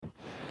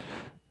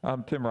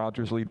I'm Tim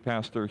Rogers, lead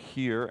pastor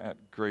here at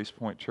Grace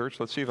Point Church.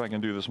 Let's see if I can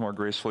do this more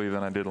gracefully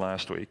than I did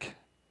last week.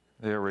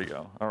 There we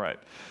go. All right.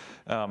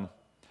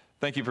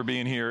 Thank you for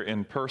being here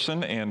in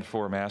person and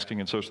for masking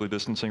and socially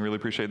distancing. Really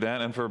appreciate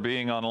that. And for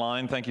being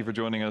online, thank you for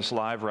joining us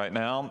live right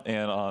now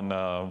and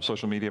on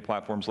social media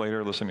platforms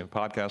later, listening to the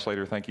podcast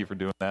later. Thank you for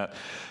doing that.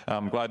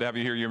 I'm glad to have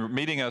you here. You're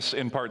meeting us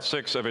in part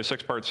 6 of a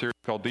 6-part series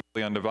called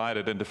Deeply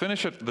Undivided. And to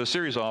finish the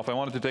series off, I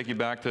wanted to take you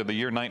back to the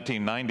year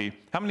 1990.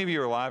 How many of you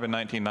are alive in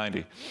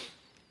 1990?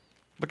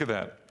 Look at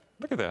that.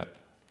 Look at that.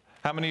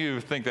 How many of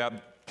you think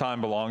that time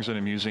belongs in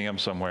a museum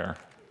somewhere?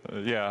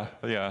 Yeah,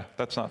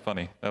 that's not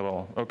funny at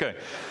all. Okay.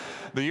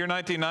 The year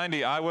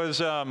 1990, I was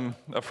a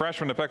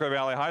freshman at Pequot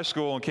Valley High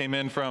School and came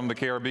in from the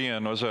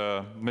Caribbean. I was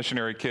a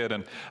missionary kid,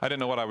 and I didn't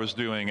know what I was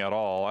doing at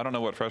all. I don't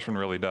know what freshman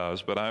really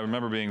does, but I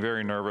remember being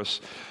very nervous.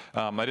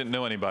 I didn't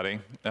know anybody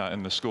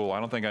in the school. I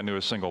don't think I knew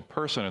a single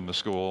person in the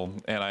school,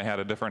 and I had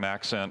a different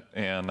accent,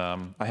 and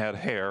I had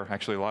hair,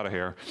 actually a lot of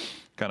hair,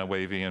 kind of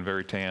wavy and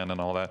very tan and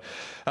all that.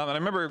 And I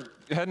remember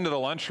heading to the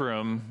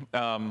lunchroom,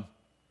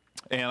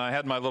 and I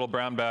had my little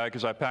brown bag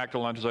because I packed the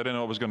lunches. I didn't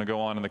know what was going to go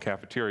on in the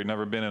cafeteria.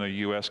 Never been in a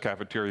U.S.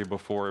 cafeteria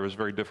before. It was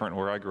very different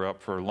where I grew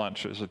up for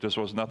lunch. It just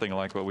was nothing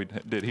like what we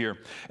did here.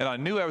 And I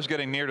knew I was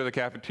getting near to the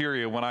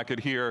cafeteria when I could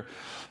hear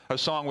a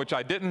song which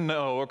I didn't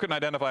know or couldn't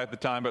identify at the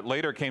time, but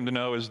later came to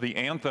know as the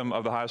anthem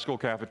of the high school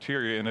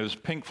cafeteria, and is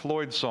Pink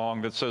Floyd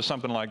song that says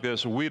something like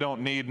this: "We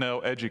don't need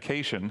no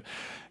education."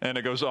 And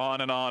it goes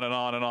on and on and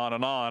on and on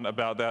and on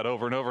about that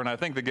over and over. And I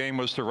think the game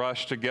was to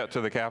rush to get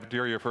to the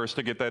cafeteria first,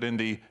 to get that in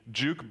the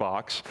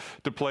jukebox,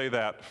 to play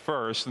that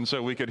first. And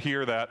so we could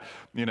hear that,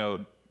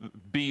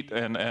 beat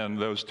and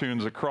those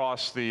tunes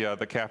across the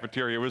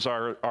cafeteria. It was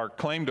our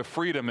claim to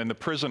freedom in the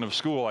prison of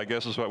school, I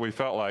guess is what we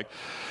felt like.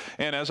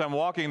 And as I'm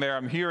walking there,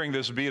 I'm hearing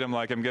this beat. I'm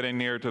like, I'm getting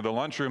near to the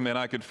lunchroom, and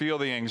I could feel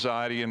the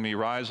anxiety in me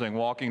rising,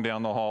 walking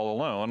down the hall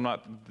alone,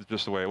 not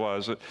just the way it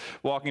was,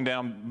 walking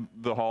down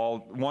the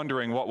hall,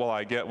 wondering what will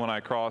I get when I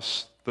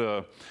cross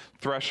the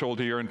threshold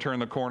here and turn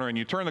the corner. And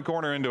you turn the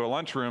corner into a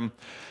lunchroom,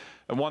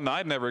 one that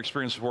I'd never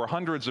experienced before,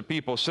 hundreds of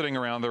people sitting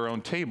around their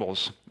own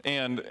tables.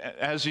 And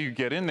as you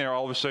get in there,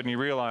 all of a sudden you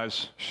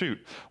realize, shoot,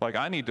 like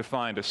I need to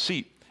find a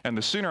seat. And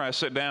the sooner I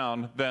sit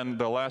down, then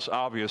the less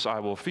obvious I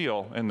will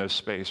feel in this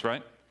space,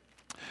 right?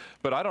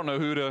 But I don't know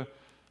who to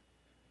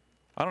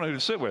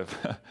sit with.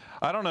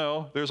 I don't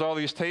know. There's all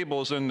these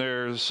tables and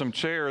there's some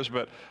chairs,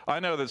 but I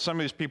know that some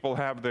of these people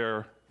have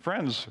their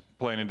friends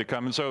planning to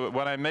come. And so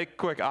when I make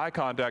quick eye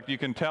contact, you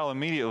can tell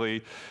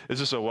immediately, is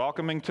this a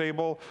welcoming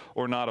table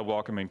or not a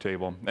welcoming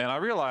table? And I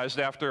realized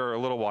after a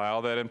little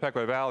while that in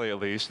Pequot Valley, at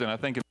least, and I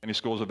think in many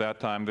schools at that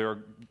time, there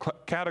were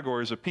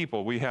categories of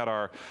people. We had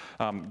our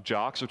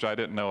jocks, which I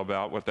didn't know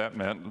about what that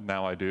meant.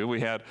 Now I do. We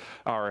had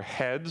our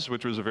heads,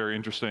 which was a very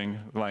interesting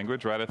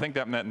language, right? I think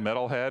that meant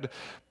metalhead,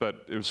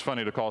 but it was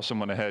funny to call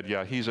someone a head.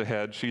 Yeah, he's a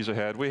head, she's a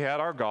head. We had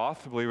our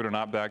goth, believe it or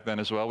not, back then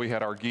as well. We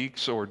had our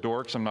geeks or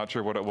dorks. I'm not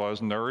sure what it was.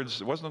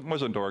 Nerds. It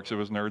wasn't dorks, it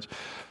was nerds.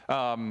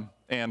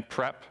 And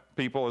prep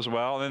people as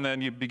well. And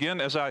then you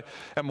begin, as I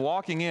am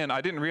walking in,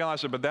 I didn't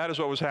realize it, but that is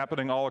what was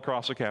happening all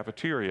across the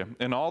cafeteria.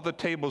 And all the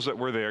tables that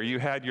were there, you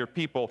had your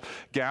people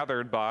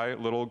gathered by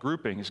little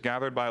groupings,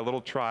 gathered by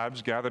little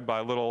tribes, gathered by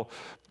little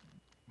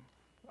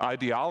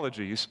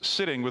ideologies,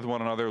 sitting with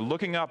one another,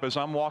 looking up as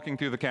I'm walking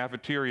through the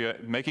cafeteria,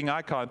 making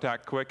eye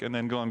contact quick, and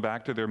then going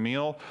back to their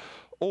meal,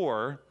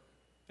 or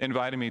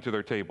inviting me to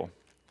their table.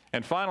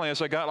 And finally,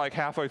 as I got like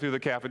halfway through the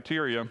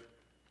cafeteria,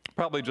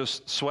 probably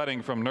just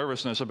sweating from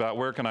nervousness about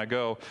where can I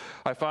go,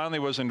 I finally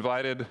was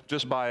invited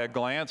just by a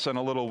glance and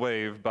a little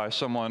wave by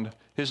someone.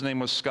 His name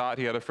was Scott.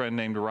 He had a friend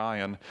named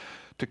Ryan,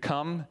 to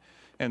come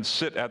and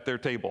sit at their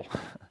table.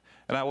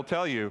 And I will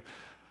tell you,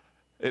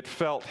 it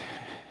felt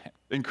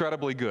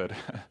incredibly good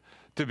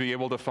to be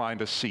able to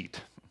find a seat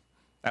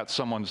at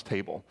someone's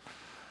table.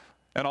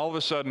 And all of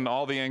a sudden,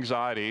 all the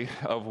anxiety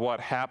of what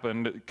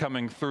happened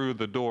coming through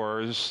the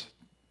doors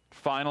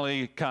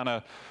finally kind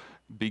of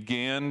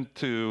began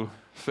to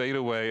fade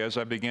away as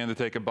I began to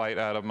take a bite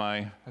out of my,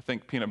 I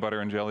think, peanut butter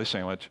and jelly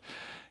sandwich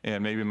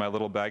and maybe my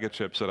little bag of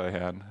chips that I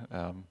had.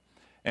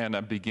 And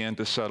I began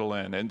to settle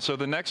in. And so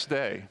the next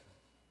day,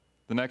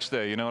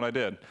 you know what I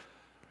did?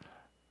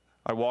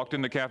 I walked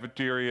in the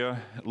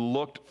cafeteria,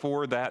 looked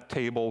for that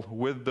table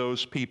with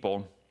those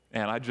people,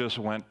 and I just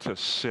went to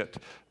sit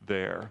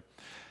there.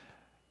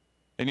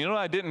 And you know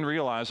what I didn't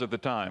realize at the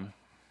time?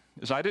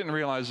 Is I didn't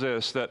realize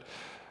this, that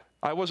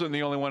I wasn't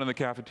the only one in the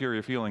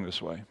cafeteria feeling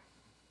this way.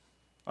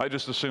 I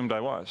just assumed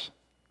I was,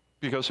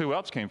 because who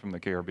else came from the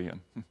Caribbean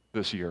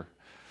this year?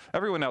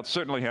 Everyone else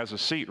certainly has a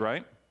seat,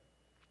 right?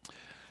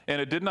 And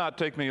it did not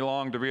take me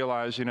long to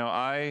realize,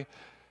 I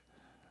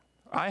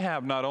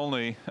have not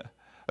only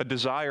a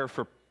desire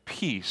for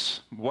peace.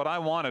 What I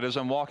wanted as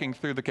I'm walking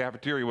through the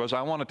cafeteria was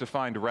I wanted to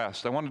find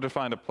rest. I wanted to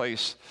find a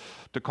place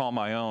to call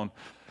my own.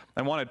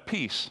 I wanted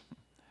peace.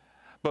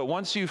 But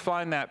once you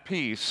find that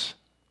peace,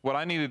 what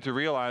I needed to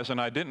realize,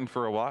 and I didn't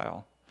for a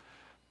while,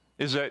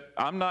 is that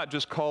I'm not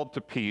just called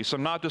to peace.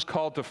 I'm not just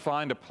called to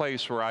find a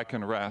place where I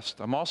can rest.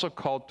 I'm also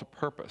called to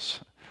purpose.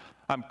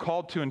 I'm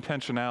called to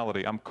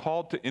intentionality. I'm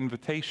called to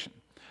invitation.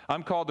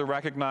 I'm called to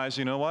recognize,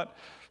 you know what?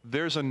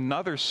 There's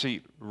another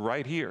seat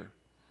right here.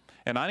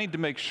 And I need to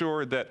make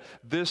sure that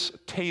this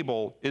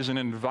table is an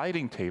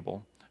inviting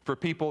table for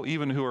people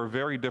even who are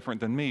very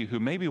different than me, who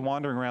may be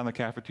wandering around the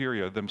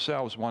cafeteria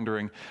themselves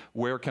wondering,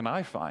 where can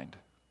I find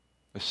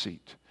a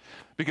seat?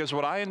 Because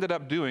what I ended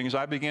up doing is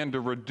I began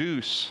to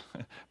reduce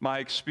my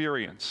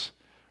experience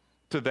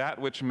to that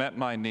which met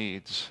my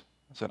needs.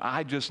 I said,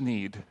 I just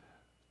need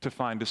to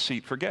find a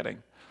seat,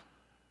 forgetting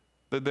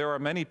that there are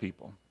many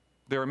people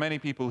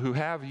who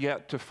have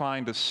yet to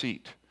find a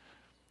seat,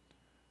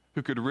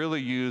 who could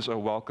really use a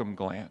welcome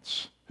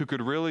glance, who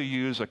could really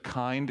use a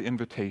kind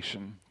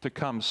invitation to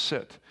come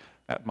sit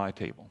at my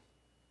table.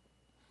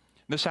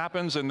 This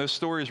happens, and this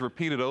story is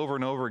repeated over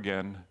and over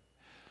again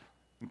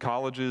in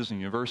colleges and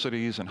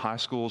universities and high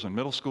schools and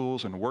middle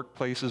schools and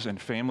workplaces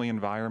and family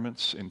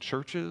environments, in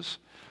churches,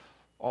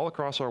 all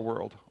across our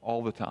world,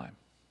 all the time.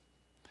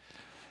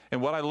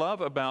 And what I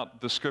love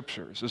about the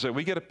scriptures is that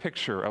we get a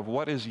picture of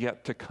what is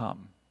yet to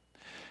come.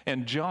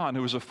 And John,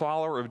 who was a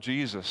follower of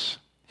Jesus,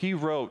 he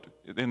wrote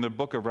in the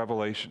book of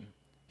Revelation,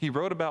 he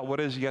wrote about what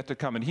is yet to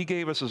come, and he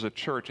gave us as a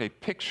church a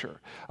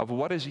picture of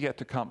what is yet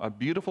to come, a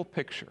beautiful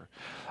picture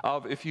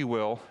of, if you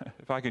will,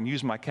 if I can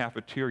use my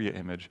cafeteria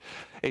image,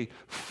 a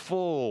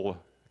full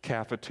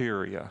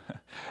cafeteria,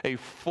 a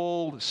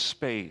full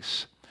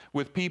space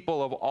with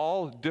people of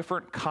all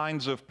different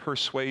kinds of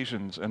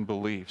persuasions and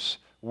beliefs,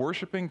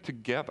 worshiping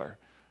together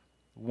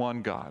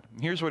one God.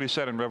 And here's what he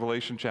said in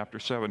Revelation chapter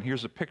 7.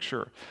 Here's a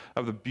picture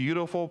of the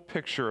beautiful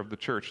picture of the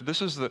church.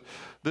 This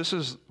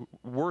is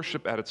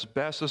worship at its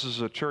best. This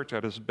is a church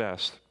at its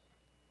best.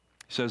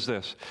 He says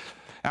this,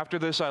 after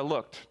this I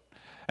looked,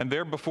 and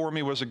there before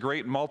me was a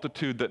great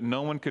multitude that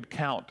no one could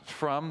count,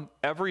 from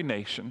every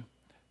nation,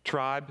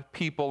 tribe,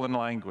 people, and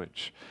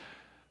language,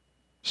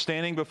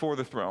 standing before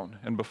the throne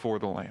and before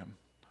the Lamb.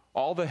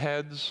 All the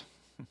heads,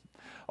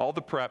 all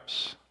the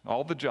preps,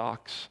 all the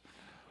jocks,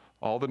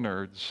 all the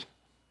nerds,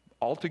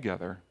 all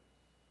together,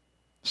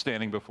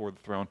 standing before the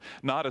throne.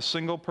 Not a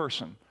single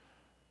person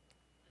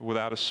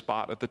without a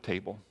spot at the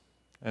table,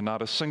 and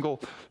not a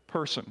single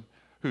person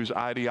whose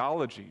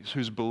ideologies,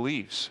 whose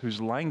beliefs,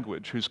 whose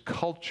language, whose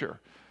culture,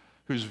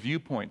 whose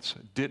viewpoints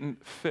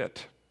didn't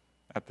fit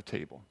at the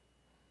table.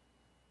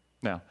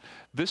 Now,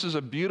 this is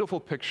a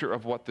beautiful picture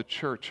of what the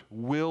church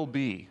will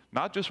be.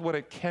 Not just what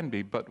it can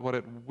be, but what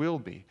it will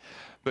be.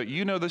 But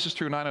you know this is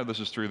true, and I know this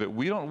is true, that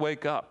we don't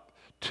wake up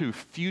to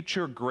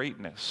future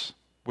greatness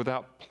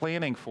without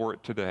planning for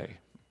it today.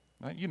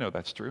 You know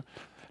that's true.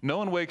 No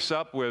one wakes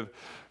up with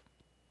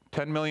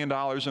 $10 million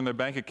in their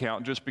bank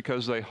account just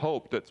because they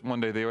hope that one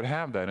day they would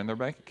have that in their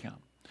bank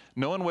account.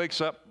 No one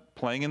wakes up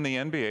playing in the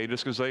NBA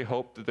just because they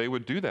hope that they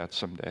would do that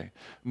someday.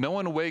 No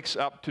one wakes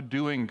up to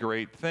doing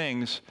great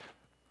things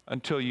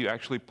until you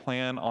actually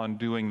plan on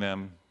doing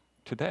them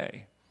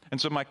today. And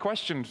so my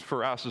question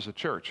for us as a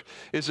church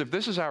is, if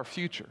this is our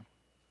future,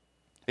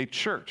 a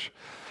church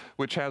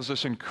which has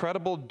this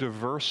incredible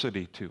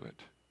diversity to it,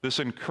 this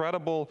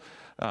incredible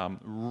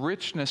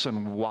richness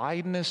and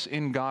wideness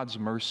in God's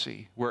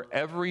mercy, where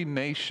every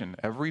nation,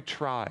 every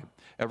tribe,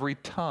 every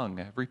tongue,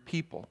 every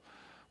people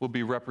will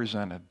be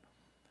represented.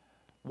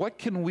 What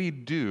can we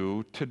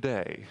do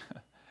today?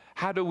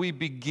 How do we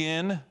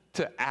begin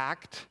to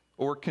act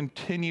or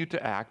continue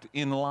to act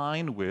in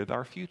line with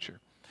our future?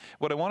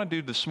 What I want to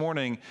do this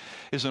morning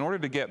is, in order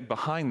to get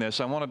behind this,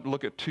 I want to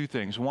look at two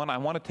things. One, I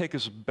want to take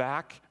us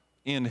back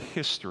in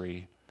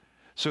history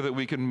so that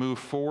we can move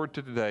forward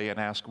to today and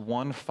ask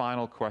one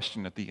final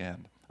question at the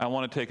end. I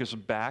want to take us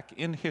back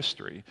in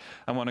history.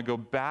 I want to go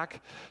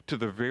back to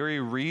the very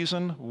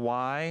reason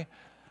why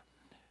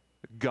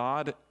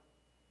God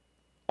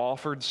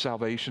offered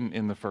salvation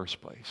in the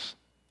first place.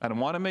 And I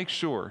want to make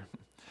sure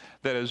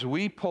that as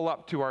we pull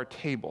up to our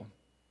table,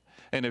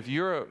 and if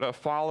you're a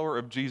follower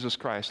of Jesus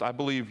Christ, I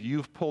believe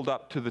you've pulled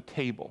up to the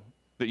table,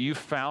 that you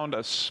found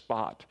a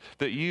spot,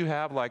 that you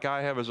have, like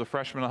I have as a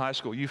freshman in high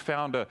school, you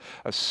found a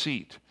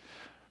seat.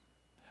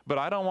 But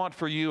I don't want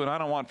for you, and I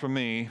don't want for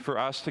me, for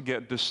us to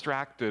get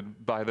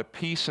distracted by the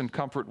peace and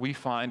comfort we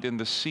find in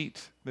the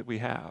seat that we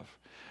have.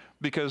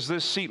 Because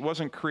this seat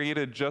wasn't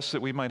created just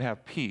that we might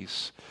have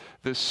peace.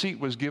 This seat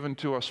was given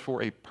to us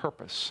for a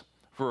purpose,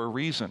 for a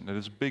reason that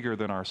is bigger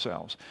than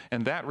ourselves.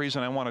 And that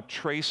reason I want to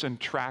trace and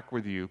track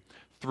with you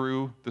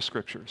through the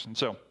scriptures. And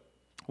so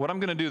what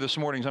I'm going to do this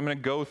morning is I'm going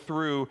to go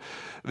through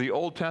the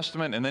Old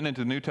Testament and then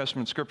into the New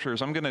Testament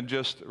scriptures. I'm going to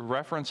just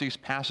reference these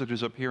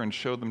passages up here and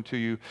show them to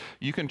you.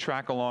 You can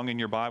track along in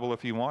your Bible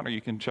if you want, or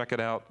you can check it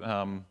out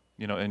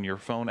in your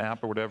phone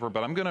app or whatever.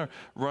 But I'm going to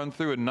run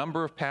through a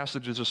number of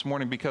passages this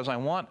morning because I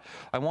want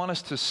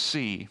us to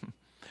see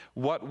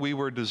what we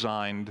were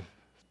designed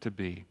to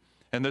be.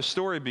 And the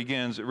story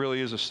begins, it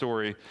really is a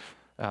story,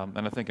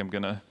 and I think I'm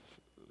going to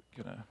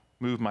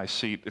move my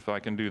seat if I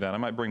can do that. I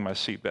might bring my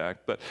seat back.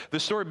 But the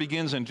story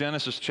begins in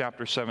Genesis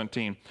chapter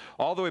 17.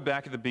 All the way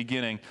back at the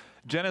beginning,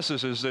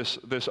 Genesis is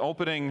this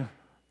opening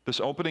this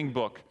opening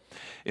book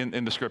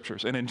in the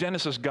scriptures. And in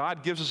Genesis,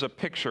 God gives us a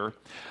picture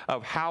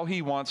of how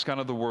he wants kind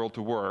of the world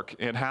to work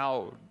and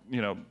how,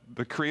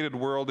 the created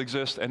world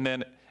exists. And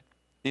then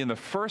in the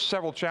first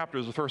several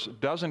chapters, the first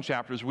dozen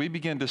chapters, we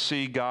begin to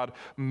see God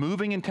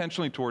moving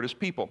intentionally toward his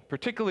people,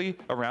 particularly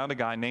around a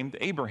guy named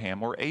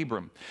Abraham or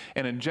Abram.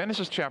 And in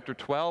Genesis chapter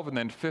 12 and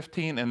then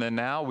 15, and then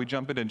now we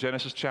jump into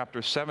Genesis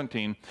chapter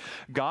 17,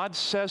 God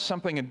says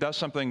something and does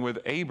something with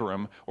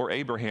Abram or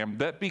Abraham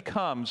that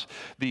becomes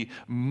the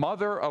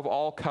mother of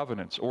all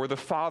covenants or the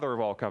father of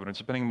all covenants,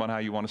 depending on how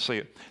you want to say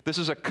it. This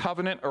is a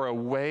covenant or a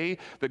way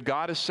that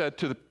God has said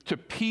to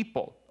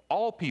people,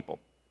 all people,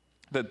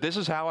 that this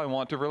is how I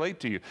want to relate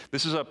to you.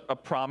 This is a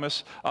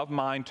promise of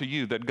mine to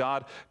you, that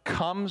God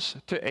comes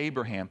to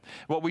Abraham.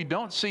 What we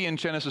don't see in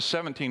Genesis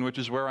 17, which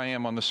is where I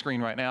am on the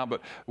screen right now,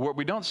 but what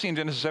we don't see in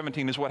Genesis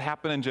 17 is what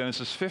happened in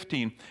Genesis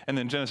 15. And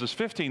then Genesis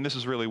 15, this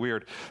is really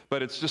weird,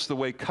 but it's just the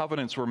way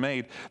covenants were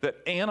made, that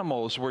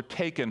animals were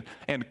taken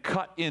and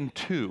cut in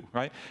two,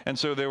 right? And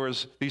so there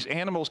was these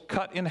animals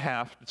cut in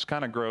half. It's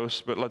kind of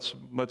gross, but let's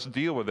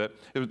deal with it.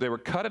 They were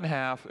cut in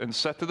half and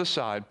set to the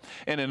side.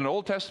 And in an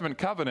Old Testament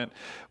covenant,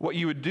 what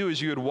you would do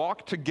is you would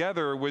walk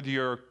together with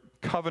your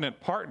covenant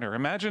partner.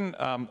 Imagine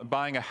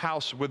buying a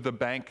house with the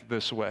bank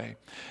this way.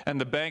 And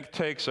the bank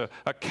takes a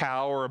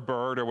cow or a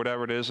bird or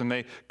whatever it is, and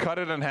they cut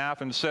it in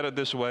half and set it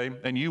this way,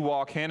 and you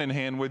walk hand in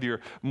hand with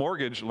your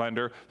mortgage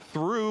lender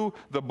through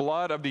the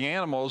blood of the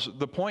animals,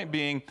 the point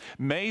being,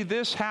 may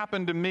this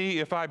happen to me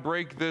if I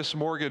break this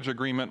mortgage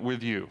agreement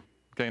with you.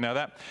 Okay, now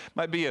that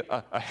might be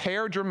a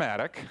hair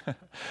dramatic,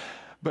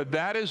 but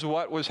that is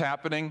what was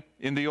happening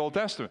in the Old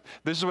Testament.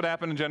 This is what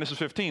happened in Genesis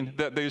 15,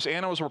 that these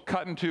animals were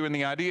cut in two, and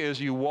the idea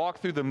is you walk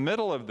through the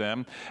middle of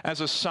them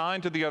as a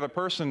sign to the other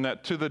person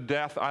that to the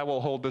death I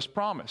will hold this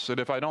promise, that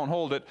if I don't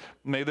hold it,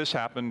 may this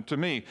happen to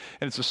me.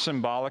 And it's a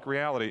symbolic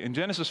reality. In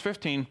Genesis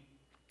 15,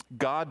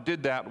 God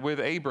did that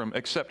with Abram,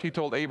 except he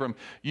told Abram,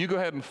 you go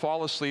ahead and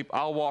fall asleep.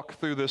 I'll walk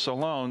through this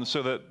alone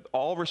so that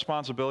all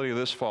responsibility of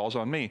this falls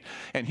on me.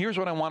 And here's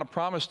what I want to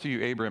promise to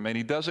you, Abram. And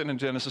he does it in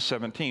Genesis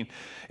 17.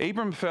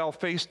 Abram fell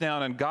face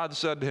down, and God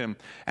said to him,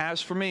 as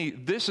for me,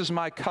 this is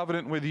my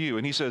covenant with you.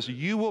 And he says,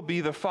 you will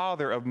be the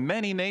father of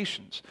many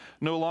nations.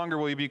 No longer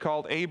will you be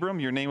called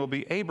Abram. Your name will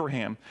be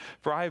Abraham,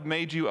 for I have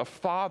made you a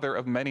father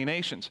of many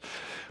nations.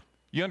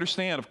 You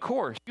understand, of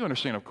course,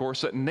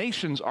 that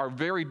nations are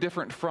very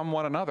different from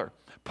one another.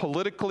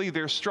 Politically,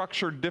 they're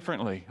structured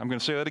differently. I'm going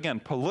to say that again.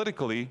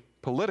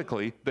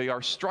 Politically, they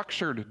are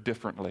structured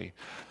differently.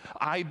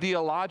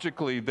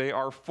 Ideologically, they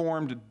are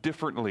formed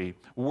differently.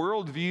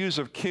 Worldviews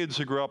of kids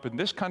who grow up in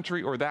this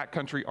country or that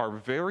country are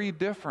very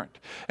different.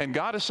 And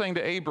God is saying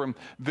to Abram,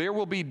 there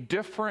will be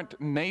different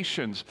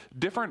nations,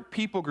 different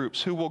people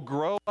groups who will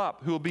grow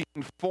up, who will be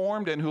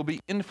informed and who will be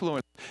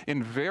influenced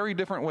in very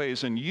different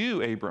ways. And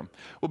you, Abram,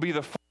 will be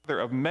the father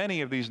of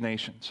many of these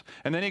nations.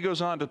 And then he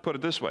goes on to put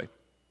it this way.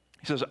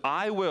 He says,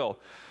 I will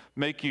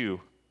make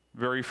you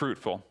very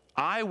fruitful.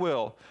 I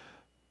will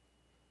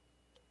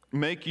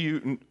make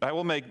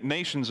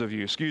nations of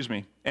you,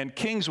 and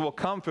kings will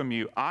come from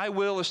you. I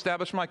will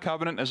establish my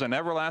covenant as an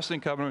everlasting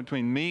covenant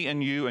between me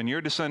and you and your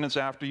descendants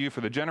after you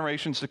for the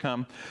generations to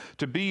come,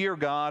 to be your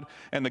God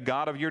and the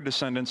God of your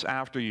descendants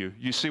after you.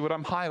 You see what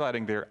I'm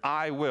highlighting there?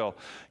 I will.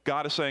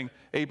 God is saying,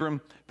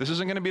 Abram, this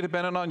isn't going to be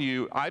dependent on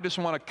you. I just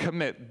want to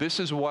commit. This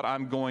is what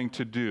I'm going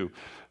to do.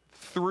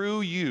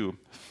 Through you,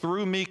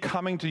 through me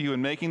coming to you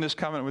and making this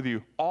covenant with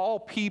you, all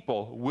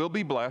people will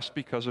be blessed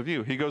because of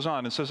you. He goes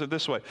on and says it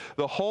this way,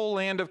 the whole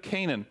land of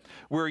Canaan,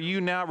 where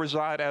you now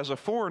reside as a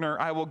foreigner,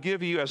 I will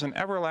give you as an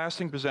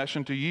everlasting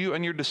possession to you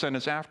and your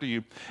descendants after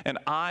you, and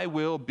I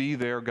will be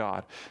their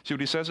God. See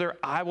what he says there?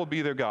 I will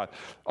be their God.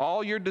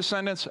 All your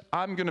descendants,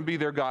 I'm going to be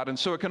their God. And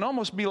so it can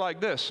almost be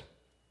like this.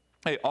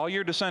 Hey, all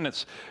your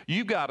descendants,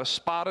 you got a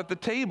spot at the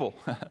table.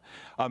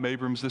 I'm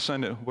Abram's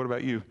descendant. What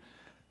about you?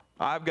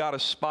 I've got a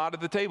spot at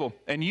the table.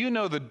 And you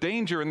know the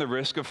danger and the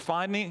risk of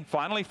finally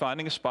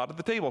finding a spot at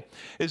the table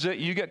is that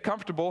you get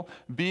comfortable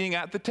being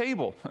at the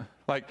table.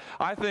 Like,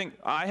 I think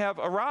I have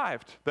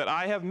arrived, that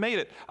I have made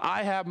it.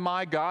 I have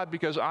my God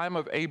because I'm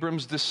of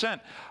Abram's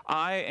descent.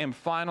 I am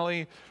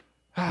finally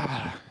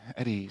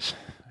at ease.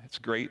 It's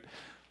great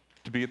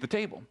to be at the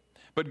table.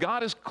 But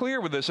God is clear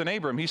with this in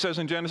Abram. He says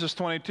in Genesis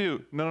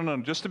 22, no,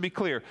 just to be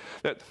clear,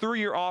 that through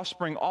your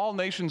offspring, all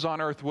nations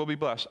on earth will be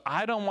blessed.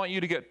 I don't want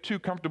you to get too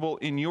comfortable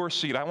in your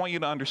seat. I want you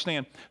to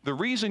understand the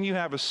reason you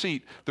have a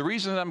seat, the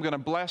reason that I'm going to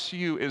bless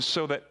you is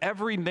so that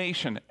every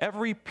nation,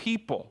 every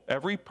people,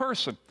 every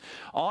person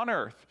on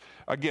earth,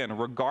 again,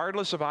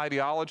 regardless of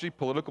ideology,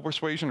 political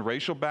persuasion,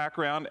 racial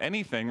background,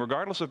 anything,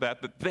 regardless of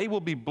that they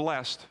will be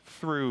blessed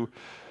through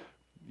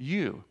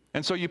you.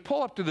 And so you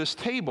pull up to this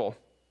table,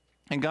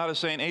 and God is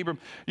saying, Abram,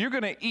 you're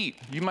going to eat.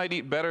 You might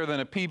eat better than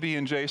a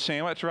PB&J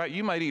sandwich, right?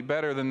 You might eat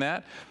better than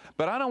that.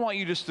 But I don't want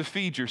you just to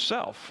feed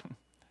yourself.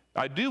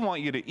 I do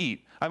want you to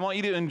eat. I want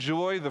you to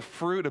enjoy the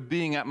fruit of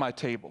being at my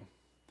table.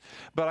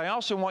 but I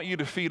also want you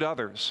to feed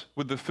others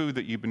with the food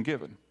that you've been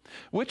given.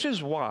 Which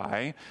is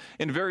why,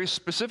 in very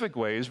specific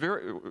ways,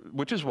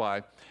 which is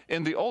why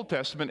in the Old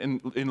Testament,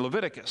 in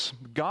Leviticus,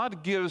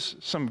 God gives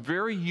some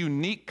very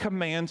unique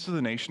commands to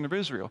the nation of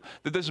Israel.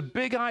 That this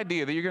big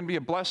idea that you're going to be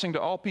a blessing to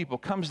all people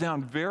comes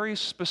down very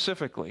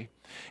specifically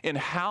in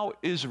how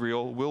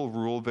Israel will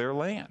rule their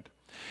land.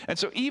 And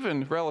so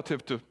even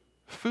relative to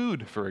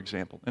food, for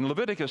example, in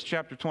Leviticus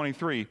chapter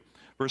 23,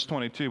 verse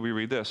 22, we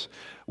read this: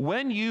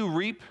 "When you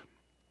reap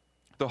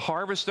the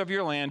harvest of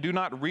your land, do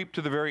not reap to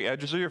the very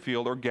edges of your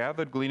field or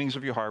gather the gleanings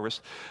of your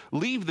harvest.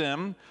 Leave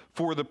them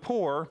for the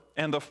poor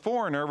and the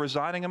foreigner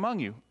residing among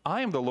you.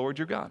 I am the Lord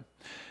your God."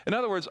 In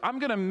other words, I'm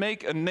going to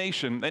make a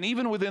nation, and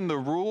even within the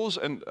rules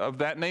of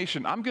that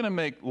nation, I'm going to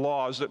make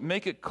laws that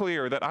make it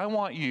clear that I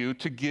want you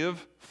to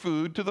give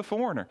food to the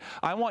foreigner.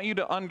 I want you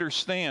to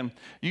understand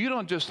you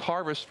don't just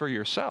harvest for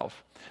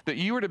yourself, that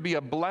you are to be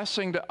a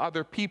blessing to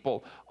other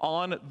people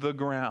on the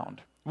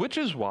ground. Which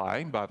is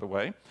why, by the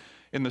way,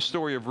 in the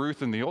story of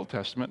Ruth in the Old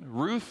Testament,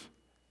 Ruth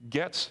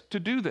gets to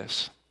do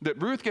this.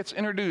 That Ruth gets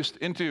introduced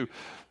into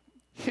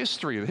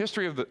history, the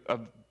history of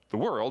the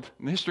world,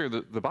 and the history of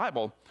the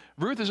Bible.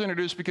 Ruth is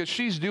introduced because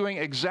she's doing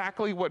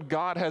exactly what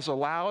God has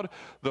allowed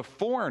the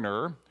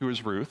foreigner, who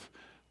is Ruth,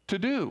 to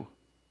do.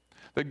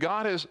 That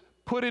God has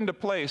put into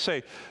place,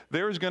 say,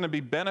 there's going to be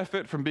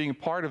benefit from being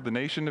part of the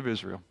nation of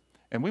Israel.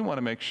 And we want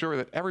to make sure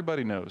that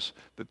everybody knows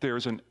that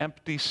there's an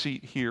empty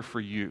seat here for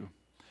you,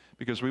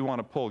 because we want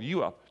to pull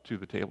you up to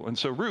the table. And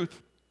so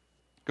Ruth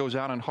goes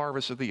out and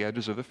harvests at the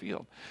edges of the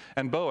field.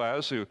 And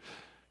Boaz, who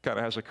kind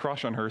of has a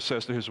crush on her,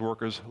 says to his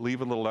workers,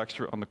 leave a little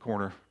extra on the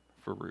corner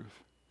for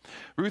Ruth.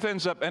 Ruth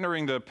ends up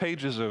entering the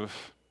pages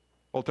of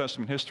Old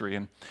Testament history.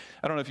 And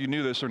I don't know if you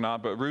knew this or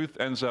not, but Ruth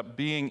ends up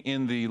being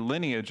in the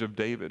lineage of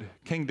David,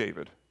 King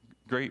David.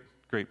 Great,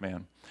 great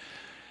man.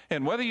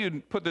 And whether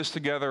you put this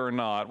together or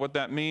not, what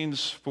that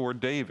means for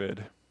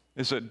David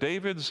is that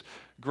David's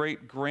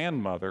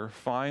great-grandmother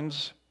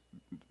finds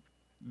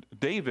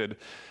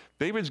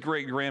David's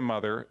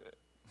great-grandmother,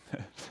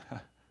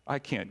 I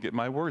can't get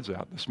my words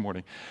out this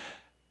morning.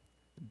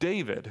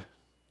 David,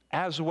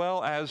 as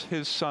well as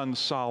his son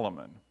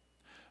Solomon,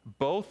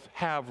 both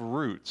have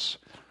roots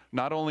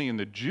not only in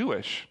the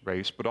Jewish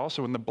race, but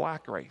also in the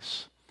black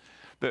race.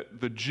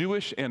 The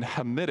Jewish and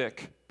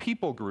Hamitic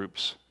people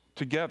groups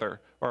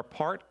together are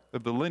part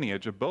of the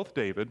lineage of both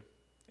David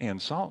and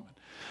Solomon.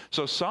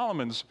 So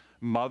Solomon's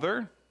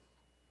mother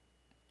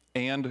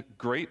and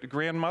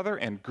great-grandmother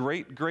and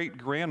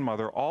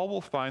great-great-grandmother all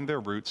will find their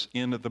roots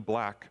in the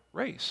black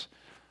race.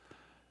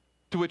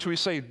 To which we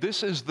say,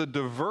 this is the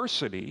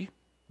diversity,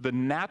 the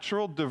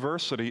natural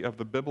diversity of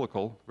the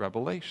biblical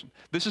revelation.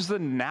 This is the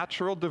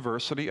natural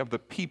diversity of the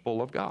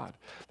people of God.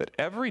 That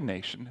every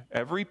nation,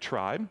 every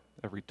tribe,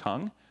 every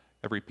tongue,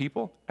 every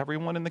people,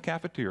 everyone in the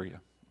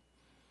cafeteria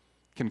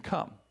can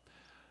come.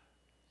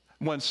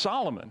 When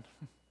Solomon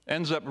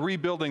ends up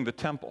rebuilding the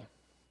temple,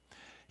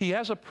 he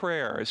has a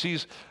prayer. As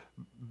he's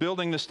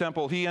building this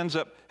temple, he ends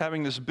up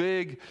having this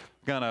big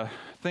kind of,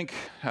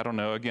 I don't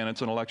know, again,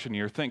 it's an election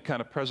year,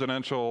 kind of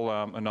presidential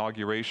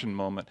inauguration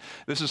moment.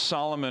 This is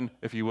Solomon,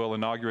 if you will,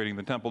 inaugurating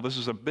the temple. This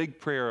is a big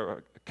prayer,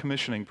 a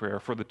commissioning prayer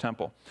for the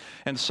temple.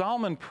 And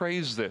Solomon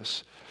prays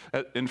this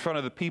in front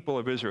of the people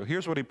of Israel.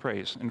 Here's what he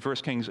prays in 1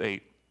 Kings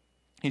 8.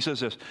 He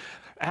says this: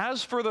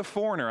 "As for the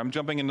foreigner," I'm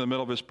jumping into the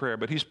middle of his prayer,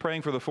 but he's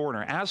praying for the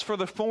foreigner. "As for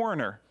the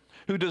foreigner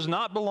who does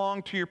not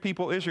belong to your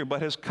people Israel,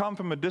 but has come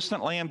from a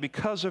distant land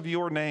because of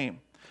your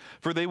name.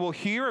 For they will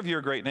hear of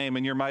your great name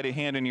and your mighty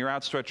hand and your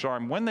outstretched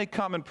arm when they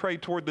come and pray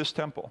toward this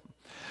temple.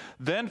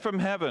 Then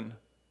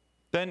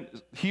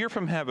hear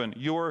from heaven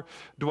your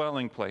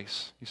dwelling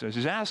place." He says,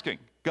 he's asking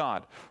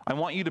God, I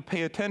want you to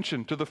pay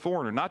attention to the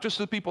foreigner, not just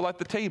the people at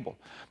the table,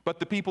 but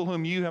the people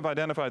whom you have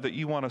identified that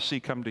you want to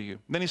see come to you.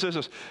 Then he says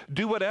this: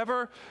 "Do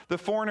whatever the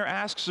foreigner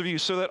asks of you,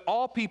 so that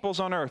all peoples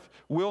on earth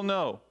will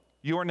know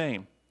your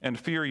name and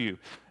fear you,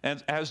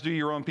 and as do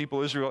your own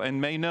people Israel, and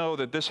may know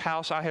that this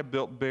house I have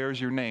built bears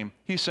your name."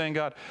 He's saying,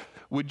 God,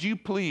 would you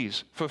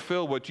please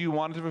fulfill what you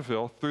wanted to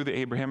fulfill through the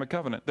Abrahamic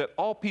covenant, that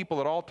all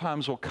people at all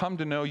times will come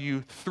to know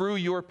you through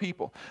your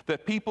people,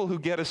 that people who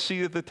get a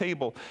seat at the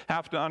table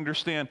have to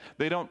understand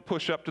they don't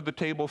push up to the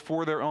table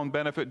for their own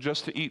benefit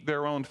just to eat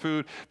their own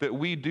food, that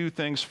we do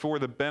things for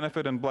the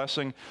benefit and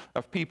blessing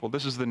of people.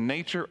 This is the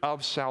nature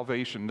of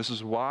salvation. This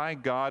is why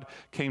God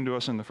came to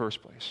us in the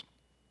first place.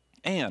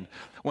 And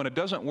when it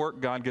doesn't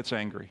work, God gets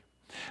angry.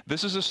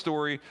 This is a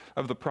story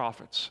of the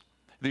prophets.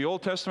 The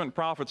Old Testament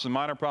prophets, the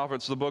minor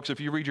prophets, the books,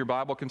 if you read your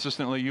Bible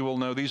consistently, you will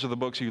know these are the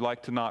books you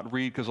like to not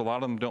read because a lot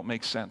of them don't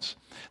make sense.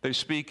 They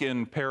speak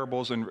in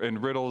parables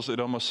and riddles. It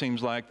almost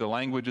seems like the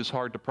language is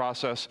hard to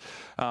process.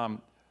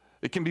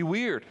 It can be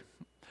weird.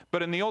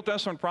 But in the Old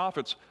Testament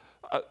prophets,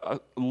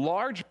 a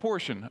large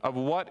portion of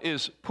what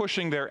is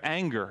pushing their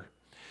anger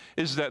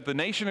is that the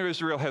nation of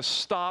Israel has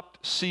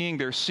stopped seeing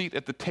their seat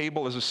at the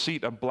table as a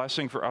seat of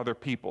blessing for other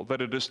people,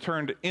 that it has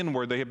turned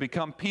inward. They have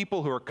become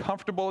people who are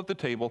comfortable at the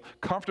table,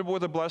 comfortable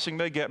with the blessing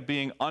they get,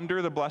 being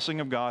under the blessing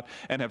of God,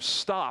 and have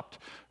stopped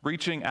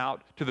reaching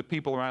out to the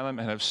people around them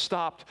and have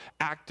stopped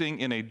acting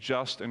in a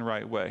just and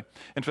right way.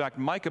 In fact,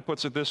 Micah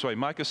puts it this way.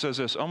 Micah says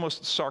this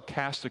almost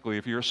sarcastically.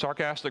 If you're a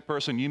sarcastic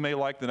person, you may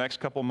like the next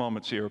couple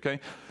moments here, okay?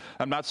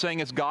 I'm not saying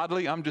it's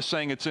godly. I'm just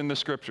saying it's in the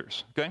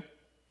scriptures, okay?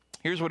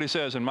 Here's what he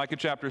says in Micah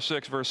chapter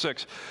 6, verse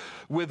 6.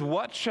 With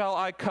what shall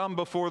I come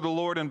before the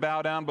Lord and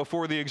bow down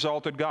before the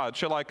exalted God?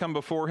 Shall I come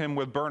before him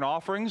with burnt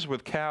offerings,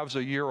 with calves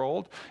a year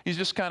old? He's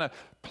just kind of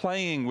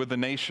playing with the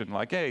nation.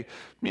 Like, hey,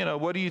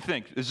 what do you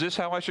think? Is this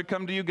how I should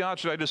come to you, God?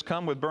 Should I just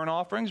come with burnt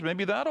offerings?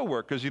 Maybe that'll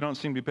work because you don't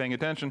seem to be paying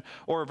attention.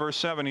 Or verse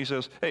 7, he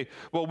says, hey,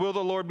 well, will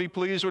the Lord be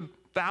pleased with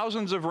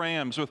thousands of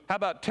rams, with how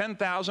about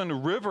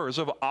 10,000 rivers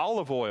of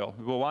olive oil?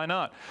 Well, why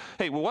not?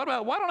 Hey, well, why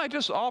don't I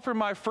just offer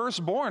my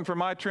firstborn for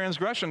my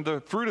transgression,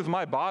 the fruit of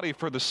my body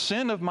for the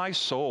sin of my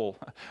soul?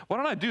 Why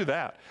don't I do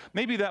that?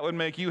 Maybe that would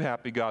make you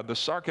happy, God. The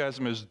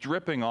sarcasm is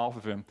dripping off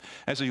of him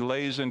as he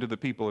lays into the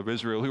people of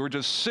Israel who are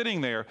just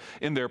sitting there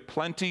in their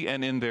plenty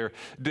and in their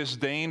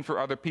disdain for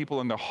other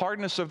people and the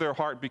hardness of their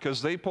heart because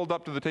they pulled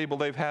up to the table,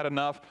 they've had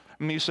enough.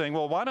 And he's saying,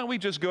 well, why don't we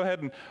just go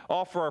ahead and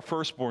offer our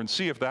firstborn,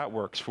 see if that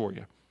works for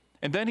you?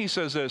 And then he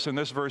says this, in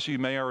this verse you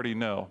may already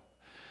know,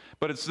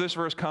 but this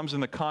verse comes in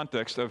the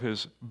context of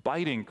his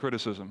biting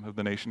criticism of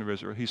the nation of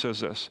Israel. He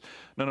says this,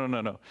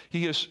 no.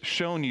 He has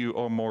shown you,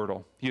 O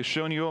mortal, he has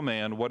shown you, O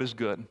man, what is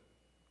good.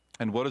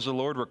 And what does the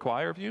Lord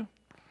require of you?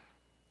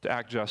 To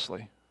act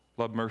justly,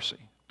 love mercy,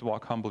 to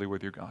walk humbly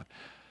with your God.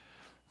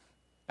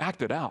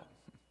 Act it out.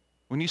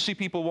 When you see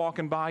people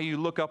walking by, you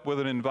look up with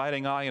an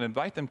inviting eye and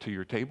invite them to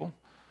your table.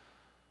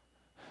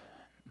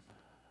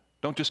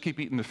 Don't just keep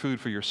eating the food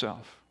for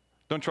yourself.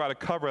 Don't try to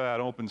cover that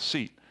open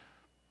seat.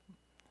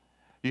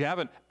 You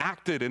haven't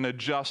acted in a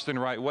just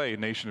and right way,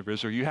 nation of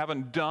Israel. You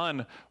haven't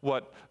done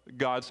what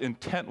God's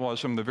intent was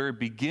from the very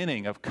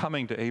beginning of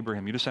coming to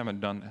Abraham. You just haven't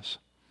done this.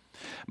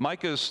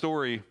 Micah's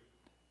story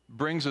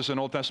brings us in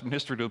Old Testament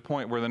history to the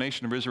point where the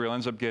nation of Israel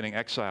ends up getting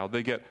exiled.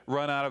 They get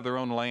run out of their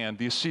own land.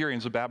 The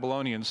Assyrians, the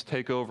Babylonians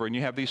take over, and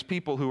you have these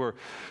people who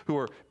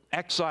are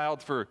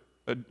exiled for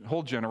a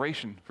whole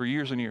generation, for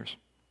years and years.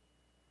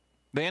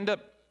 They end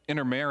up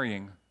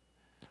intermarrying.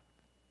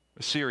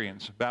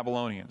 Assyrians,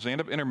 Babylonians. They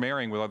end up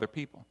intermarrying with other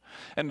people.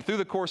 And through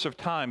the course of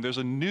time, there's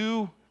a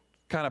new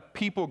kind of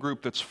people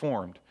group that's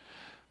formed.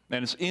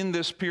 And it's in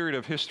this period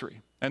of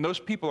history. And those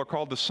people are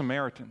called the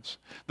Samaritans.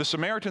 The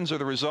Samaritans are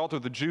the result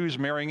of the Jews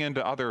marrying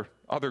into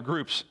other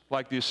groups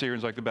like the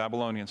Assyrians, like the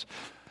Babylonians.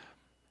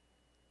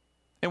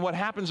 And what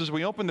happens is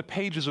we open the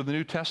pages of the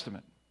New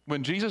Testament.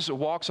 When Jesus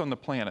walks on the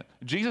planet,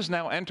 Jesus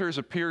now enters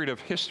a period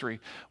of history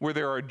where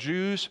there are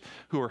Jews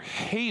who are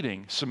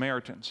hating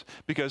Samaritans.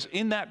 Because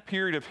in that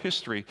period of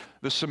history,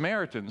 the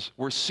Samaritans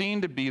were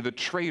seen to be the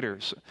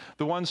traitors,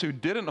 the ones who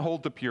didn't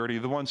hold to purity,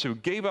 the ones who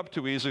gave up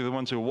too easily, the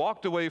ones who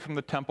walked away from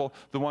the temple,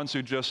 the ones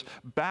who just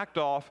backed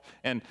off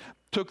and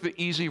took the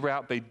easy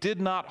route. They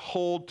did not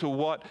hold to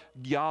what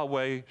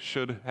Yahweh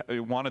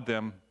wanted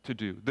them to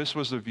do. This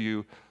was the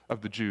view of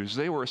the Jews.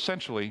 They were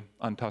essentially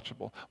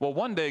untouchable. Well,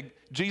 one day,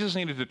 Jesus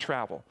needed to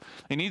travel.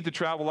 He needed to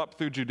travel up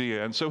through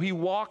Judea, and so he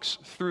walks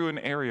through an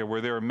area where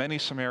there are many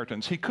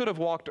Samaritans. He could have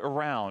walked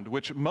around,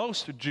 which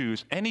most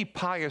Jews, any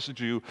pious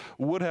Jew,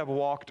 would have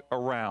walked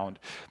around.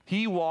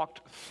 He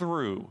walked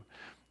through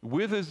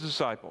with his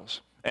disciples,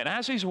 and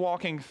as he's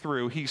walking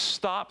through, he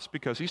stops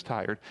because he's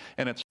tired,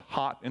 and it's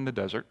hot in the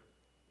desert,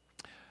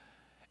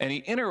 and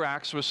he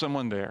interacts with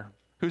someone there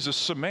who's a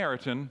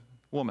Samaritan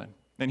woman.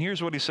 And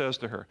here's what he says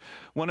to her.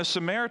 When a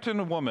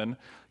Samaritan woman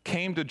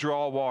came to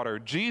draw water,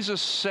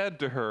 Jesus said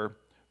to her,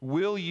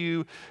 "Will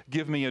you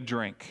give me a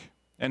drink?"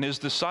 And his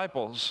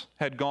disciples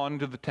had gone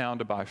to the town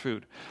to buy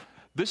food.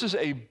 This is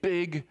a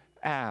big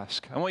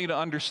ask. I want you to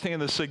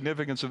understand the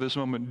significance of this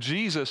moment.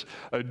 Jesus,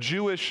 a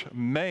Jewish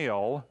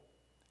male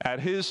at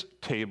his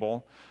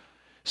table,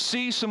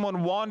 sees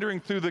someone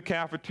wandering through the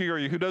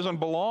cafeteria who doesn't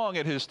belong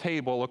at his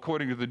table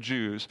according to the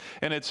Jews.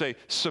 And it's a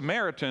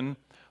Samaritan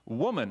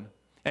woman.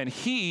 And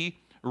he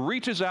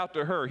reaches out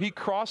to her. He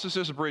crosses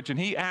this bridge and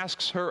he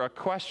asks her a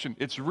question.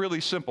 It's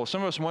really simple.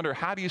 Some of us wonder,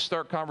 how do you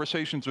start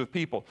conversations with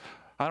people?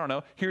 I don't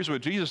know. Here's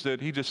what Jesus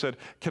did. He just said,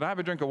 "Can I have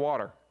a drink of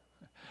water?"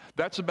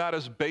 That's about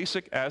as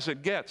basic as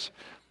it gets.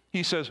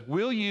 He says,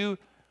 "Will you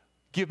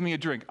give me a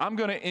drink? I'm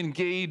going to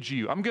engage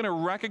you. I'm going to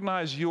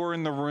recognize you're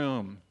in the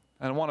room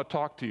and I want to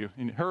talk to you."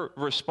 And her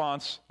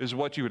response is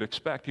what you would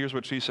expect. Here's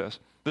what she says.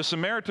 The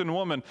Samaritan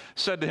woman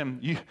said to him,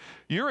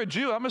 "You're a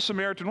Jew, I'm a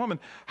Samaritan woman.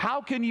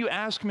 How can you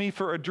ask me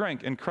for a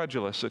drink?"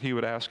 Incredulous that he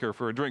would ask her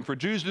for a drink. For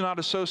Jews do not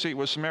associate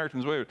with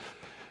Samaritans. Wait,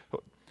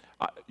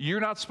 you're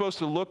not supposed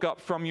to look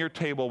up from your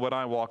table when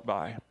I walk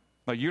by.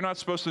 Like, you're not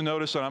supposed to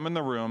notice that I'm in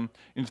the room.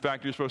 In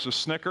fact, you're supposed to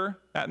snicker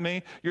at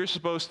me. You're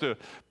supposed to,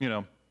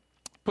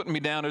 putting me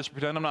down to just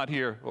pretend I'm not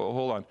here. Well,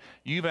 hold on.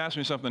 You've asked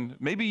me something.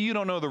 Maybe you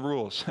don't know the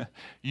rules.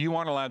 You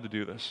aren't allowed to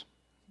do this.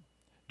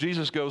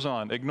 Jesus goes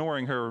on,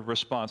 ignoring her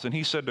response, and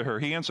he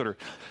answered her,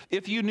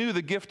 if you knew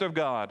the gift of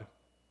God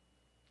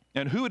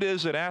and who it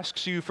is that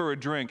asks you for a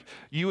drink,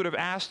 you would have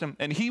asked him,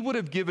 and he would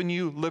have given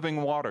you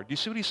living water. Do you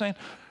see what he's saying?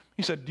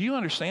 He said, do you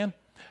understand?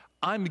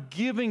 I'm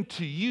giving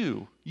to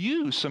you,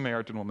 you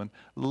Samaritan woman,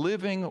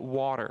 living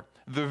water.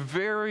 The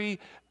very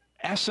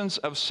essence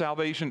of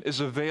salvation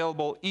is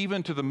available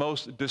even to the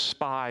most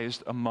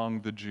despised among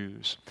the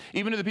Jews.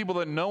 Even to the people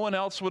that no one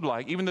else would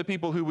like, even the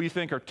people who we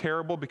think are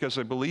terrible because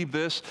they believe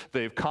this,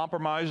 they've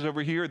compromised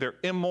over here, they're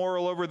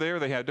immoral over there,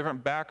 they have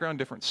different background,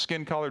 different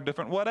skin color,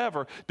 different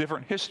whatever,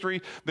 different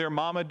history. Their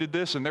mama did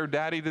this and their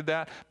daddy did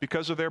that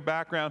because of their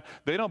background.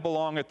 They don't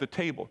belong at the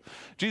table.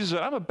 Jesus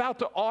said, I'm about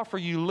to offer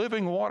you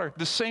living water,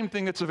 the same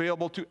thing that's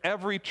available to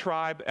every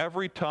tribe,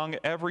 every tongue,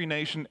 every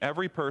nation,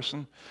 every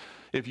person.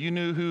 If you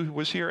knew who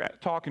was here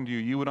talking to you,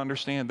 you would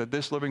understand that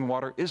this living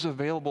water is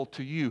available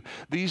to you.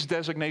 These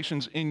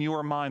designations in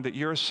your mind that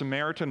you're a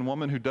Samaritan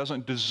woman who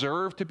doesn't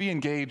deserve to be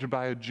engaged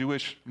by a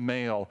Jewish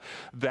male,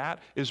 that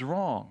is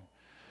wrong.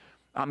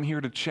 I'm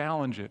here to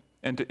challenge it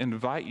and to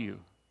invite you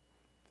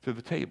to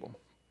the table.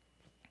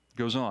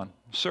 Goes on.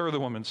 Sir, the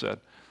woman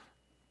said,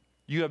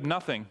 you have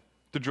nothing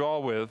to draw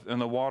with, and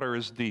the water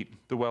is deep.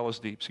 The well is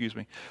deep,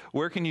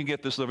 Where can you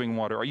get this living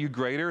water? Are you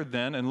greater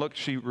than, and look,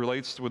 she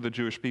relates with the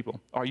Jewish people,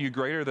 are you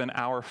greater than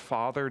our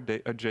father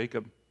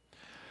Jacob,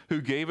 who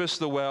gave us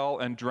the well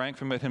and drank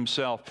from it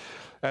himself,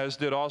 as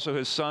did also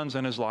his sons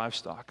and his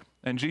livestock?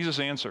 And Jesus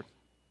answered,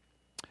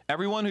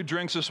 everyone who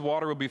drinks this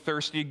water will be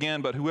thirsty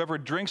again, but whoever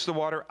drinks the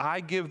water I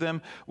give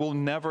them will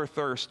never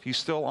thirst. He's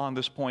still on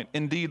this point.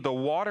 Indeed, the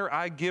water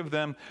I give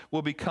them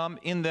will become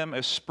in them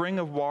a spring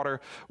of water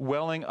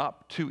welling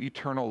up to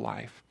eternal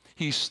life.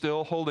 He's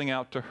still holding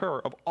out to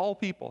her, of all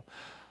people,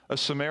 a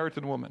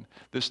Samaritan woman,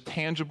 this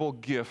tangible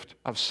gift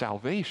of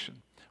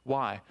salvation.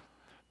 Why?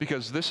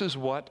 Because this is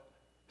what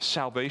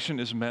salvation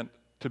is meant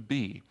to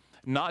be.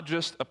 Not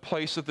just a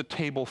place at the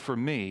table for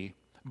me,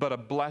 but a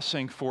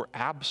blessing for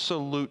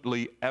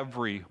absolutely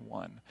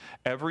everyone,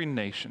 every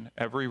nation,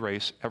 every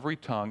race, every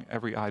tongue,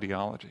 every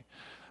ideology.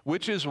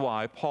 Which is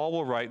why Paul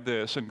will write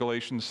this in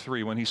Galatians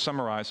 3 when he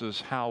summarizes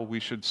how we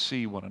should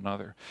see one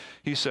another.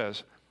 He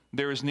says,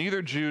 there is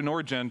neither Jew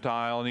nor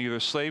Gentile,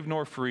 neither slave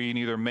nor free,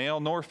 neither male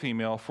nor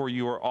female, for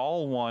you are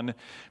all one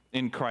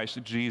in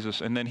Christ Jesus.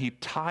 And then he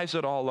ties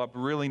it all up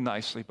really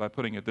nicely by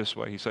putting it this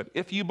way. He said,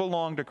 if you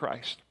belong to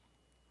Christ,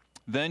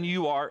 then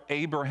you are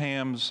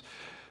Abraham's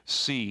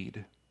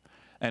seed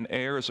and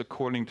heirs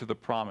according to the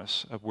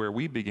promise of where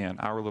we began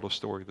our little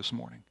story this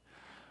morning.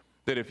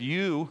 That if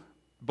you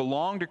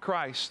belong to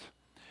Christ,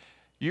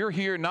 you're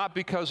here not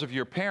because of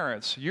your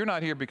parents, you're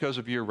not here because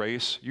of your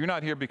race, you're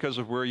not here because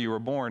of where you were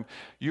born,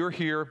 you're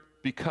here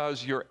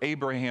because you're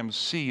Abraham's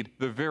seed.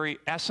 The very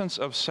essence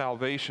of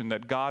salvation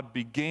that God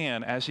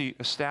began as he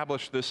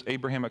established this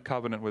Abrahamic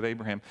covenant with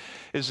Abraham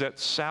is that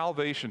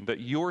salvation,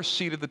 that your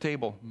seat at the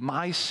table,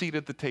 my seat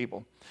at the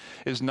table,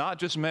 is not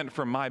just meant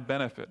for my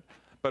benefit,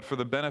 but for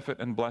the benefit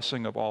and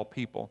blessing of all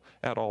people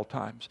at all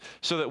times.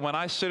 So that when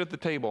I sit at the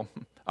table,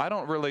 I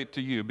don't relate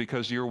to you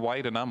because you're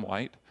white and I'm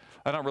white.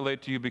 I don't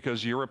relate to you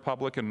because you're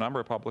Republican and I'm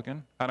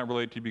Republican. I don't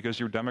relate to you because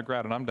you're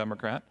Democrat and I'm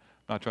Democrat.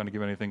 I'm not trying to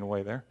give anything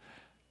away there.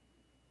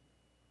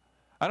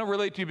 I don't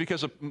relate to you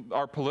because of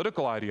our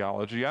political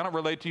ideology. I don't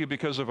relate to you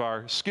because of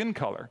our skin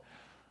color.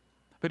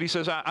 But he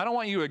says, I don't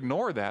want you to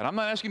ignore that. I'm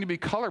not asking you to be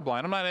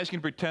colorblind. I'm not asking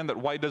you to pretend that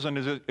white doesn't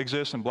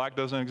exist and black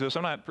doesn't exist.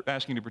 I'm not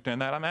asking you to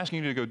pretend that. I'm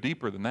asking you to go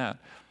deeper than that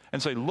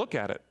and say, look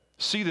at it.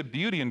 See the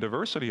beauty and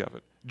diversity of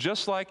it.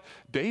 Just like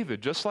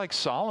David, just like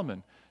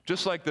Solomon,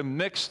 just like the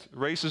mixed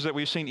races that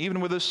we've seen, even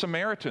with the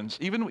Samaritans,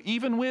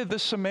 even with the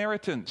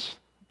Samaritans,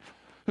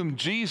 whom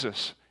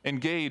Jesus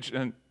engaged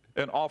and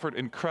offered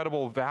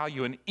incredible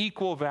value and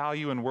equal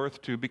value and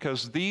worth to,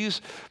 because these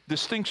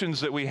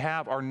distinctions that we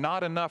have are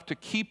not enough to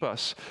keep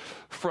us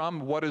from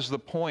what is the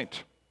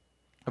point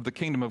of the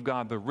kingdom of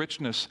God, the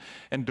richness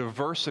and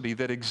diversity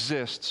that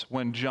exists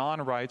when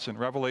John writes in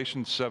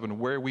Revelation 7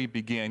 where we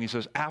began. He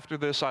says, after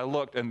this I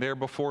looked, and there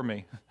before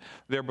me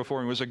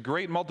was a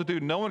great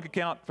multitude no one could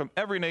count, from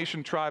every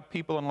nation, tribe,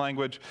 people, and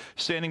language,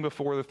 standing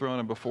before the throne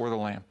and before the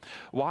Lamb.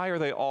 Why are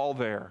they all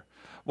there?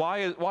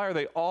 Why are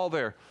they all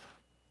there?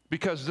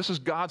 Because this is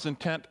God's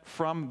intent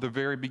from the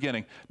very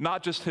beginning.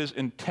 Not just his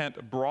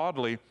intent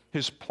broadly,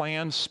 his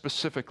plan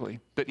specifically.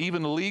 That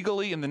even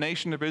legally in the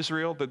nation of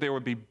Israel, that there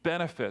would be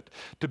benefit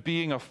to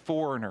being a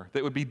foreigner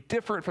that would be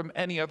different from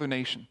any other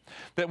nation.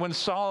 That when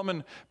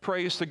Solomon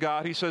prays to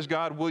God, he says,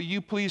 God, will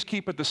you please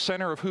keep at the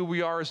center of who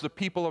we are as the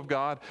people of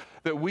God,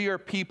 that we are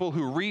people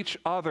who reach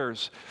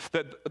others,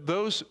 that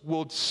those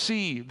will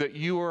see that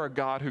you are a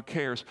God who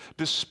cares.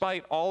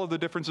 Despite all of the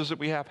differences that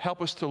we have,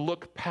 help us to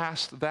look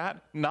past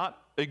that, not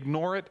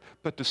ignore it,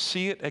 but to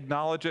see it,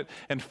 acknowledge it,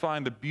 and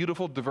find the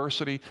beautiful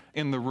diversity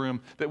in the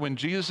room. That when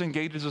Jesus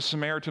engages a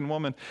Samaritan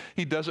woman,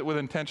 he does it with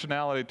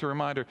intentionality to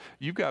remind her,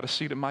 you've got a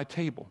seat at my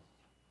table.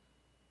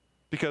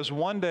 Because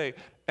one day,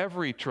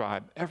 every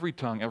tribe, every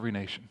tongue, every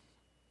nation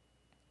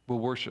will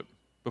worship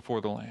before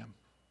the Lamb.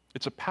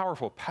 It's a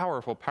powerful,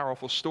 powerful,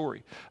 powerful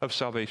story of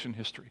salvation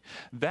history.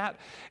 That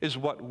is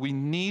what we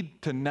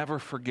need to never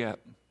forget.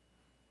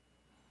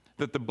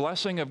 That the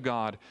blessing of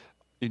God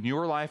in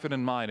your life and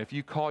in mine, if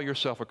you call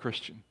yourself a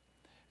Christian,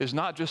 is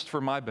not just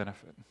for my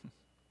benefit.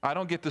 I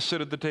don't get to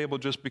sit at the table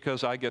just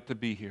because I get to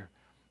be here,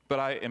 but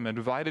I am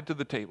invited to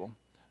the table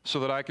so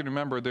that I can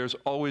remember there's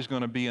always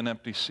going to be an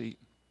empty seat.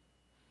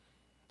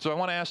 So I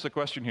want to ask the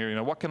question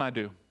here, what can I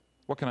do?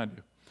 What can I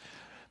do?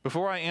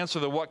 Before I answer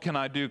the what can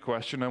I do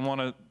question, I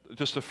want to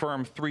just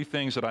affirm three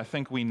things that I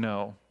think we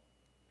know.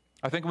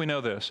 I think we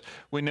know this.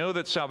 We know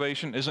that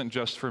salvation isn't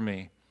just for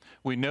me.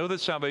 We know that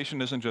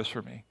salvation isn't just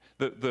for me.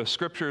 The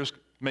scriptures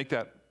make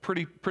that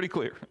pretty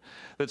clear,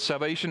 that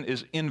salvation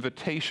is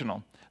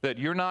invitational, that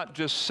you're not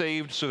just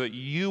saved so that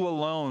you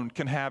alone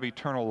can have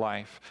eternal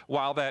life.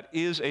 While that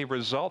is a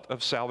result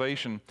of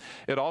salvation,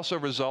 it also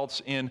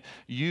results in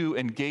you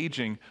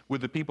engaging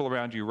with the people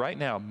around you right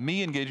now,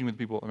 me engaging with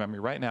people around me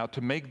right now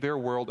to make their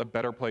world a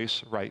better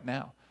place right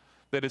now.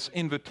 That it's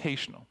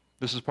invitational.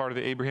 This is part of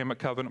the Abrahamic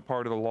covenant,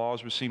 part of the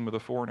laws we've seen with the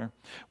foreigner.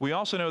 We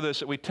also know this,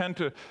 that we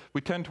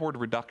tend toward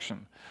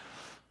reduction.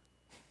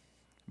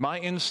 My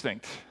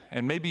instinct,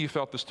 and maybe you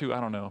felt this too, I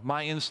don't know.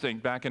 My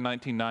instinct back in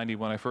 1990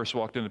 when I first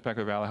walked into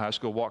Pecco Valley High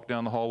School, walked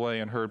down the hallway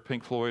and heard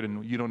Pink Floyd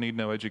and You Don't Need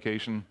No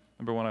Education.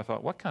 Remember when I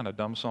thought, what kind of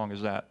dumb song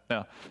is that?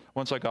 Now,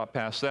 once I got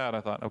past that,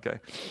 I thought, okay,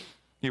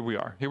 here we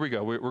are. Here we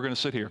go. We're going to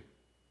sit here.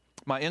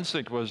 My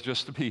instinct was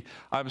just to be,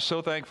 I'm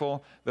so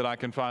thankful that I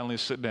can finally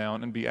sit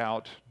down and be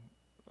out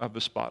of the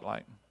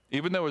spotlight.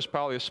 Even though it was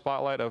probably a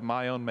spotlight of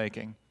my own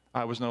making,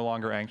 I was no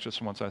longer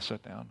anxious once I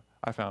sat down.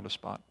 I found a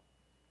spot.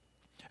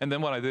 And then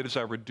what I did is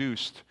I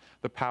reduced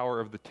the power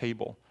of the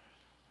table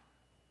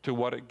to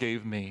what it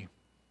gave me.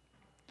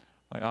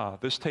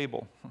 Like, this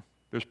table,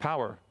 there's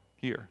power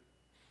here.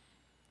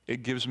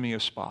 It gives me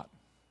a spot.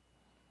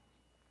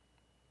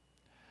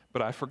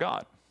 But I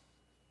forgot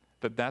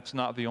that that's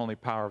not the only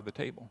power of the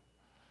table.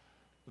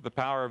 The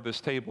power of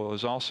this table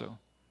is also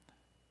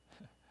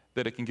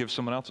that it can give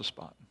someone else a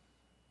spot.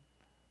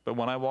 But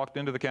when I walked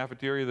into the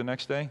cafeteria the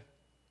next day,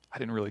 I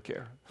didn't really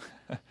care.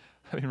 I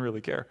didn't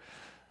really care.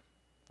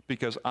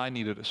 Because I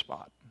needed a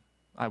spot.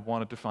 I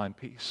wanted to find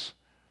peace.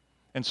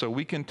 And so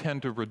we can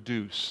tend to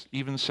reduce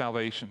even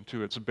salvation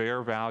to its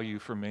bare value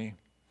for me.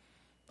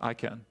 I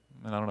can,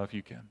 and I don't know if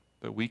you can,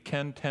 but we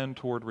can tend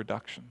toward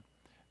reduction.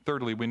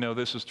 Thirdly, we know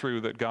this is true,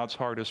 that God's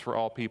heart is for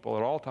all people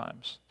at all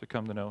times to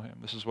come to know him.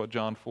 This is what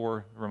John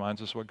 4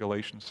 reminds us, what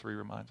Galatians 3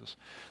 reminds us.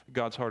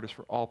 God's heart is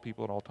for all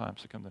people at all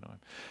times to come to know him.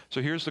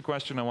 So here's the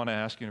question I want to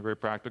ask you in a very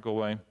practical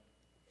way.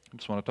 I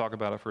just want to talk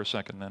about it for a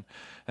second then,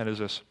 and is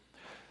this.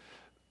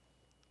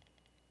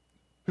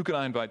 Who can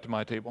I invite to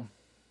my table?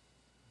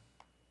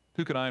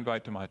 Who can I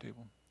invite to my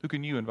table? Who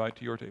can you invite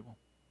to your table?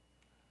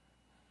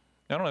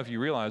 Now, I don't know if you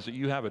realize that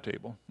you have a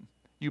table.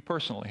 You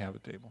personally have a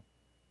table.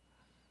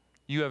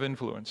 You have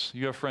influence.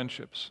 You have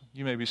friendships.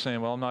 You may be saying,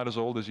 well, I'm not as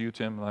old as you,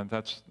 Tim.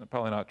 That's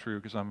probably not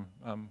true because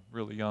I'm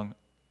really young.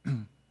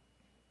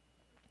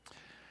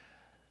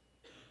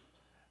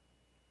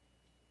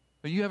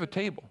 But you have a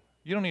table.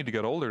 You don't need to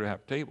get older to have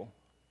a table.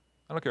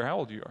 I don't care how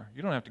old you are.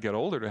 You don't have to get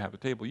older to have a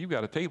table. You've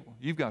got a table.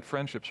 You've got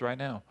friendships right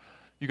now.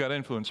 You've got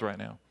influence right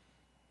now.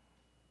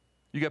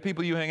 You got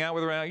people you hang out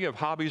with right now. You have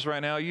hobbies right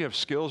now. You have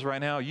skills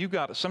right now. You've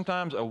got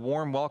sometimes a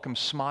warm, welcome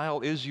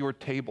smile is your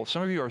table.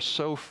 Some of you are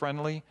so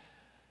friendly,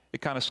 it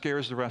kind of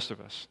scares the rest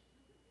of us.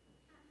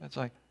 It's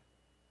like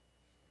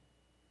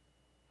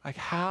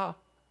how?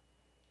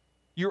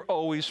 You're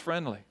always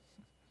friendly.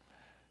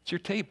 It's your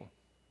table.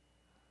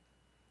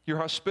 You're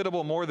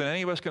hospitable more than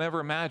any of us can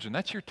ever imagine.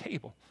 That's your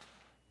table.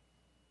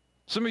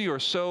 Some of you are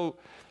so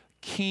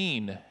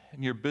keen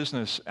in your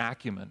business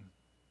acumen,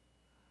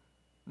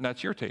 and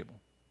that's your table.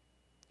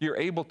 You're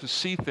able to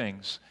see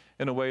things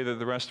in a way that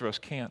the rest of us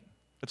can't.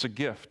 It's a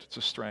gift. It's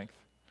a strength.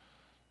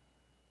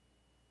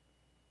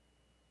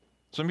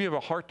 Some of you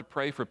have a heart to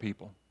pray for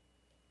people,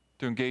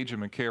 to engage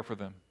them and care for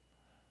them,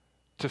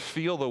 to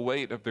feel the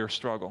weight of their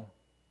struggle.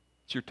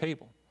 It's your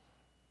table.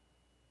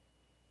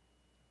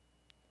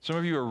 Some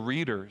of you are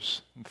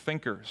readers and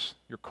thinkers.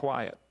 You're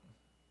quiet,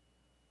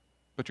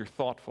 but you're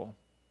thoughtful.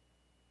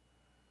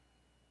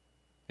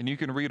 And you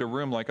can read a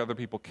room like other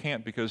people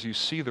can't because you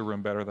see the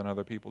room better than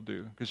other people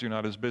do, because you're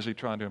not as busy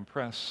trying to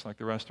impress like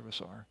the rest of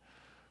us are.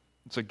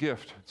 It's a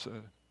gift. It's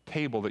a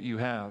table that you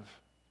have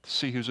to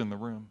see who's in the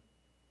room.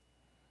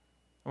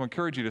 I want to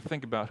encourage you to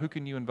think about who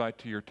can you invite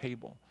to your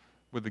table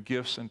with the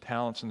gifts and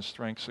talents and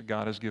strengths that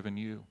God has given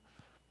you.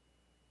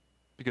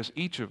 Because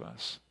each of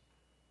us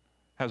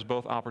has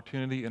both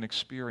opportunity and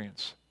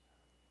experience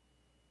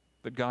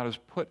that God has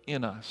put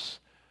in us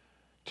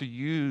to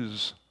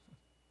use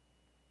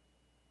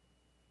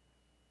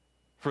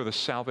for the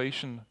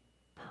salvation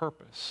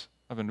purpose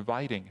of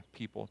inviting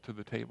people to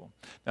the table.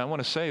 Now, I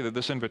want to say that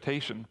this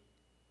invitation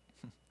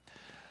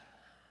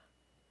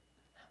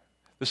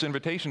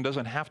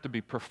doesn't have to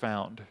be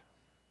profound,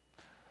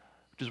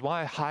 which is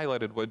why I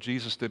highlighted what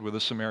Jesus did with the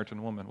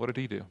Samaritan woman. What did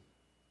he do?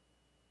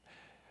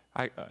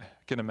 I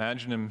can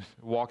imagine him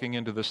walking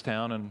into this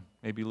town and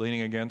maybe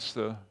leaning against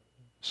the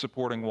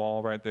supporting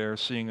wall right there,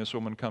 seeing this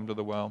woman come to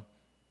the well.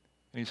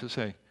 And he says,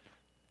 "Hey,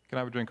 can I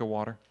have a drink of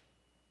water?"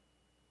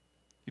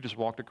 He just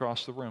walked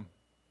across the room.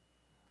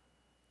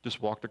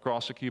 Just walked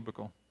across a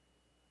cubicle.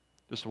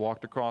 Just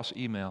walked across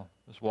email.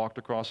 Just walked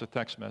across a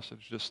text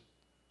message. Just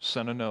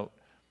sent a note.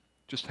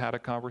 Just had a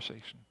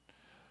conversation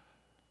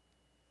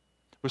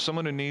with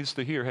someone who needs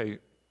to hear, "Hey,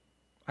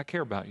 I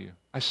care about you.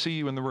 I see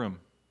you in the room.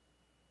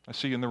 I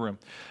see you in the room.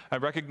 I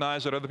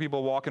recognize that other people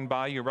are walking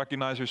by you. I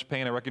recognize there's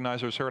pain. I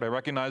recognize there's hurt. I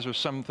recognize there's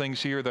some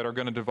things here that are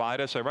going to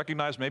divide us. I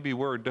recognize maybe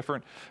we're a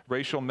different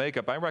racial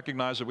makeup. I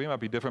recognize that we might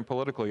be different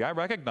politically. I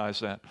recognize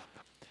that.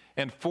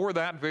 And for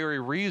that very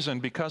reason,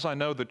 because I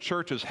know the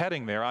church is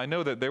heading there, I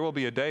know that there will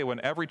be a day when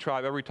every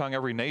tribe, every tongue,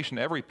 every nation,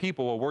 every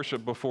people will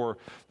worship before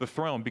the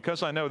throne.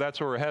 Because I know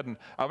that's where we're heading,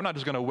 I'm not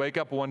just going to wake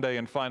up one day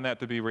and find that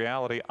to be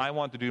reality. I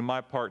want to do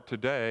my part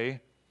today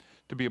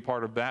to be a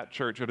part of that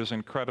church that is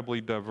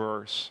incredibly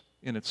diverse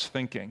in its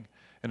thinking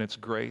and its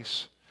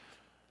grace.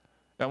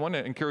 I want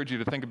to encourage you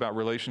to think about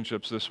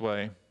relationships this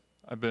way.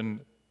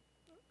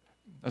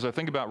 As I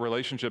think about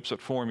relationships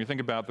at Forum, you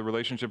think about the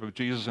relationship of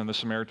Jesus and the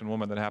Samaritan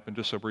woman that happened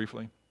just so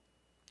briefly.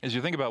 As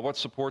you think about what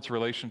supports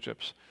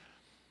relationships,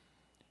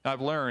 I've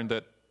learned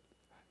that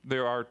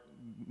there are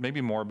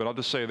maybe more, but I'll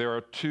just say there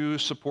are two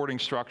supporting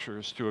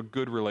structures to a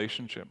good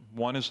relationship.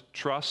 One is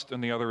trust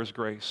and the other is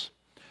grace.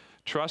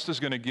 Trust is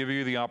going to give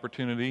you the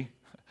opportunity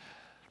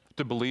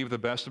to believe the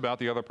best about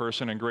the other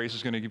person, and grace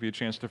is going to give you a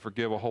chance to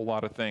forgive a whole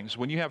lot of things.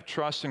 When you have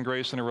trust and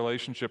grace in a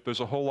relationship, there's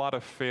a whole lot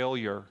of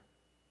failure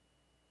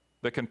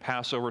that can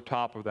pass over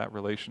top of that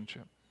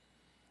relationship.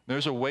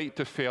 There's a weight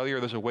to failure,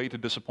 there's a weight to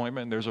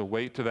disappointment, and there's a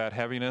weight to that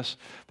heaviness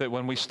that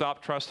when we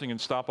stop trusting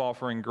and stop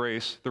offering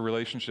grace, the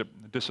relationship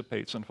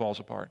dissipates and falls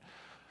apart.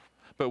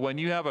 But when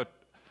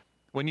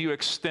you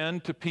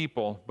extend to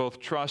people both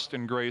trust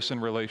and grace in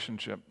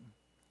relationship,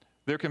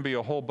 there can be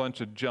a whole bunch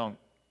of junk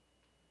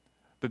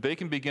that they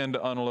can begin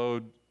to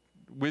unload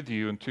with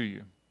you and to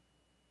you,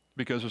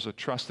 because there's a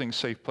trusting,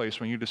 safe place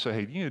when you just say,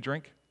 "Hey, do you need a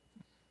drink?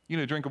 You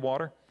need a drink of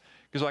water?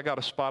 Because I got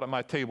a spot at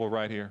my table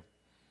right here.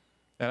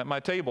 And at my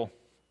table,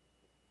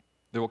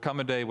 there will come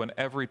a day when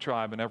every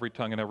tribe and every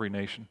tongue and every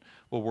nation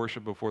will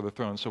worship before the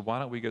throne." So why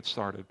don't we get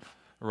started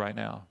right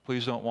now?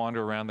 Please don't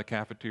wander around the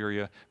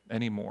cafeteria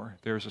anymore.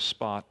 There's a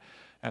spot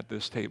at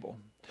this table.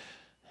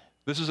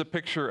 This is a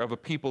picture of a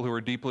people who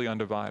are deeply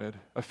undivided,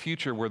 a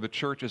future where the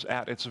church is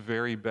at its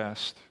very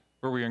best,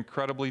 where we are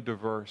incredibly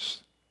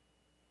diverse,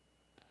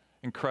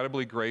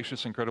 incredibly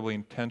gracious, incredibly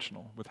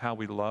intentional with how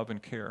we love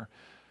and care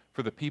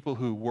for the people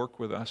who work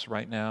with us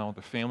right now,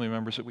 the family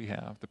members that we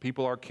have, the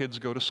people our kids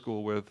go to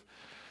school with,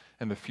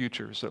 and the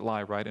futures that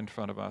lie right in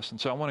front of us.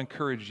 And so I want to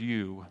encourage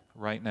you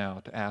right now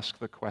to ask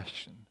the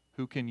question,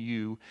 who can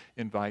you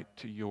invite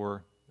to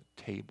your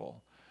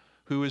table?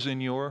 Who is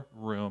in your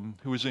room?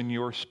 Who is in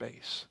your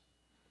space?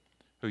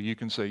 Who you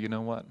can say, "You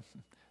know what?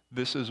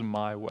 This is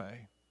my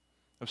way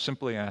of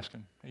simply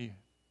asking, "Hey,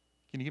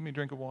 can you give me a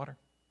drink of water?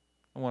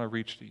 I want to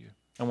reach to you.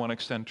 I want to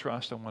extend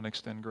trust. I want to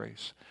extend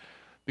grace."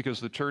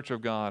 Because the church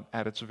of God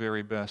at its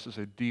very best is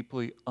a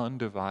deeply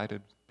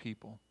undivided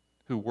people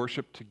who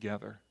worship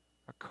together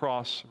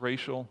across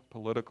racial,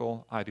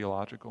 political,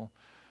 ideological,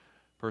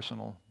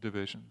 personal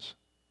divisions.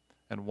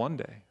 And one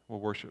day we'll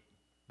worship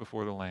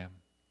before the Lamb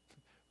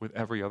with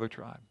every other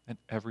tribe and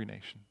every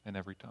nation and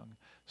every tongue.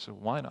 So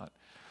why not?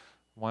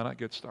 Why not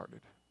get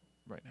started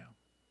right now?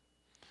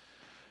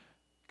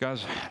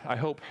 Guys, I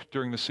hope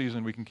during the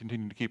season we can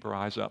continue to keep our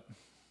eyes up,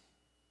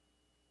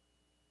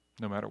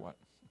 no matter what,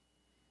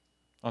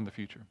 on the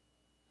future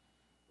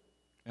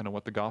and on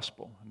what the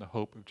gospel and the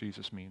hope of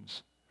Jesus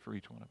means for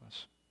each one of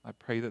us. I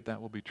pray that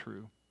that will be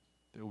true,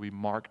 that it will be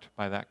marked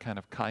by that kind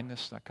of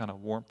kindness, that kind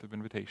of warmth of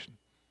invitation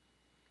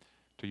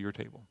to your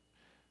table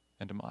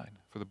and to mine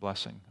for the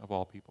blessing of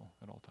all people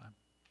at all time.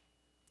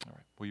 All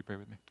right, will you pray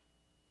with me?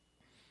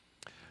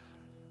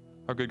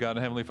 Our good God and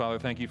Heavenly Father,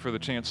 thank you for the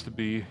chance to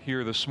be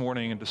here this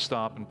morning and to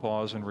stop and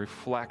pause and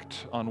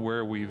reflect on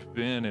where we've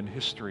been in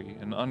history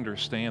and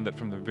understand that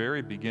from the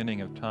very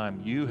beginning of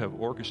time, you have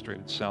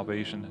orchestrated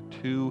salvation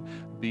to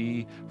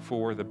be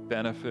for the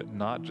benefit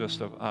not just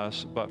of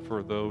us, but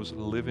for those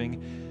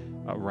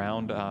living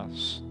around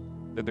us.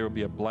 That there will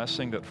be a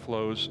blessing that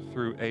flows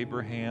through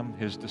Abraham,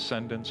 his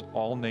descendants,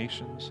 all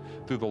nations,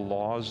 through the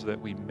laws that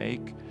we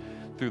make,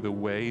 through the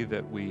way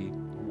that we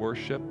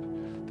worship,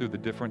 through the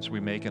difference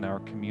we make in our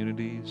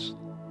communities,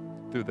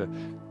 through the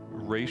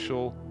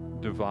racial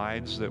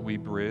divides that we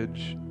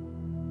bridge,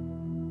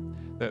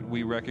 that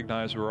we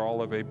recognize we're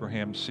all of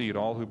Abraham's seed,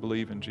 all who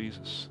believe in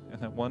Jesus, and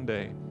that one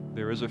day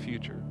there is a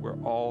future where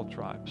all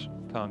tribes,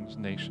 tongues,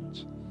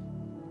 nations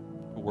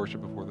will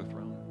worship before the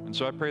throne. And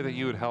so I pray that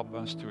you would help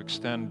us to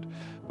extend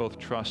both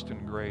trust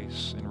and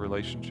grace in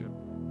relationship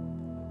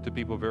to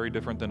people very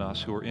different than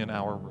us who are in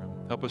our room.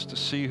 Help us to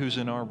see who's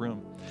in our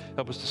room.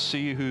 Help us to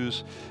see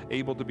who's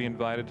able to be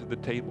invited to the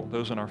table,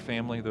 those in our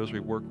family, those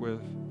we work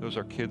with, those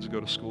our kids go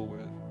to school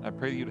with. I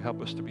pray that you'd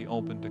help us to be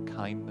open to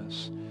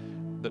kindness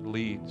that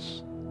leads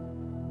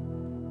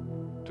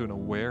to an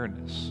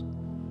awareness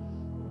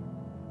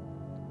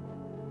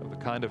of the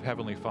kind of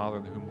Heavenly Father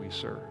whom we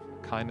serve,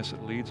 kindness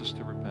that leads us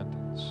to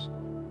repentance.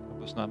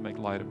 Help us not make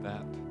light of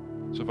that.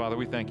 So, Father,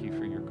 we thank you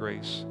for your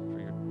grace, for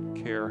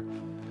your care,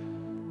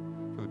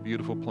 for the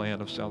beautiful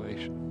plan of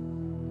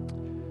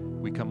salvation.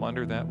 We come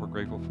under that. We're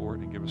grateful for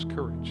it, and give us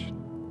courage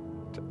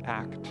to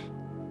act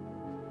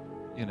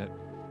in it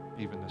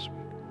even this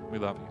week. We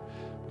love you.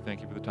 We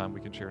thank you for the time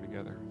we can share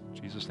together.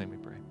 In Jesus' name we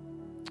pray.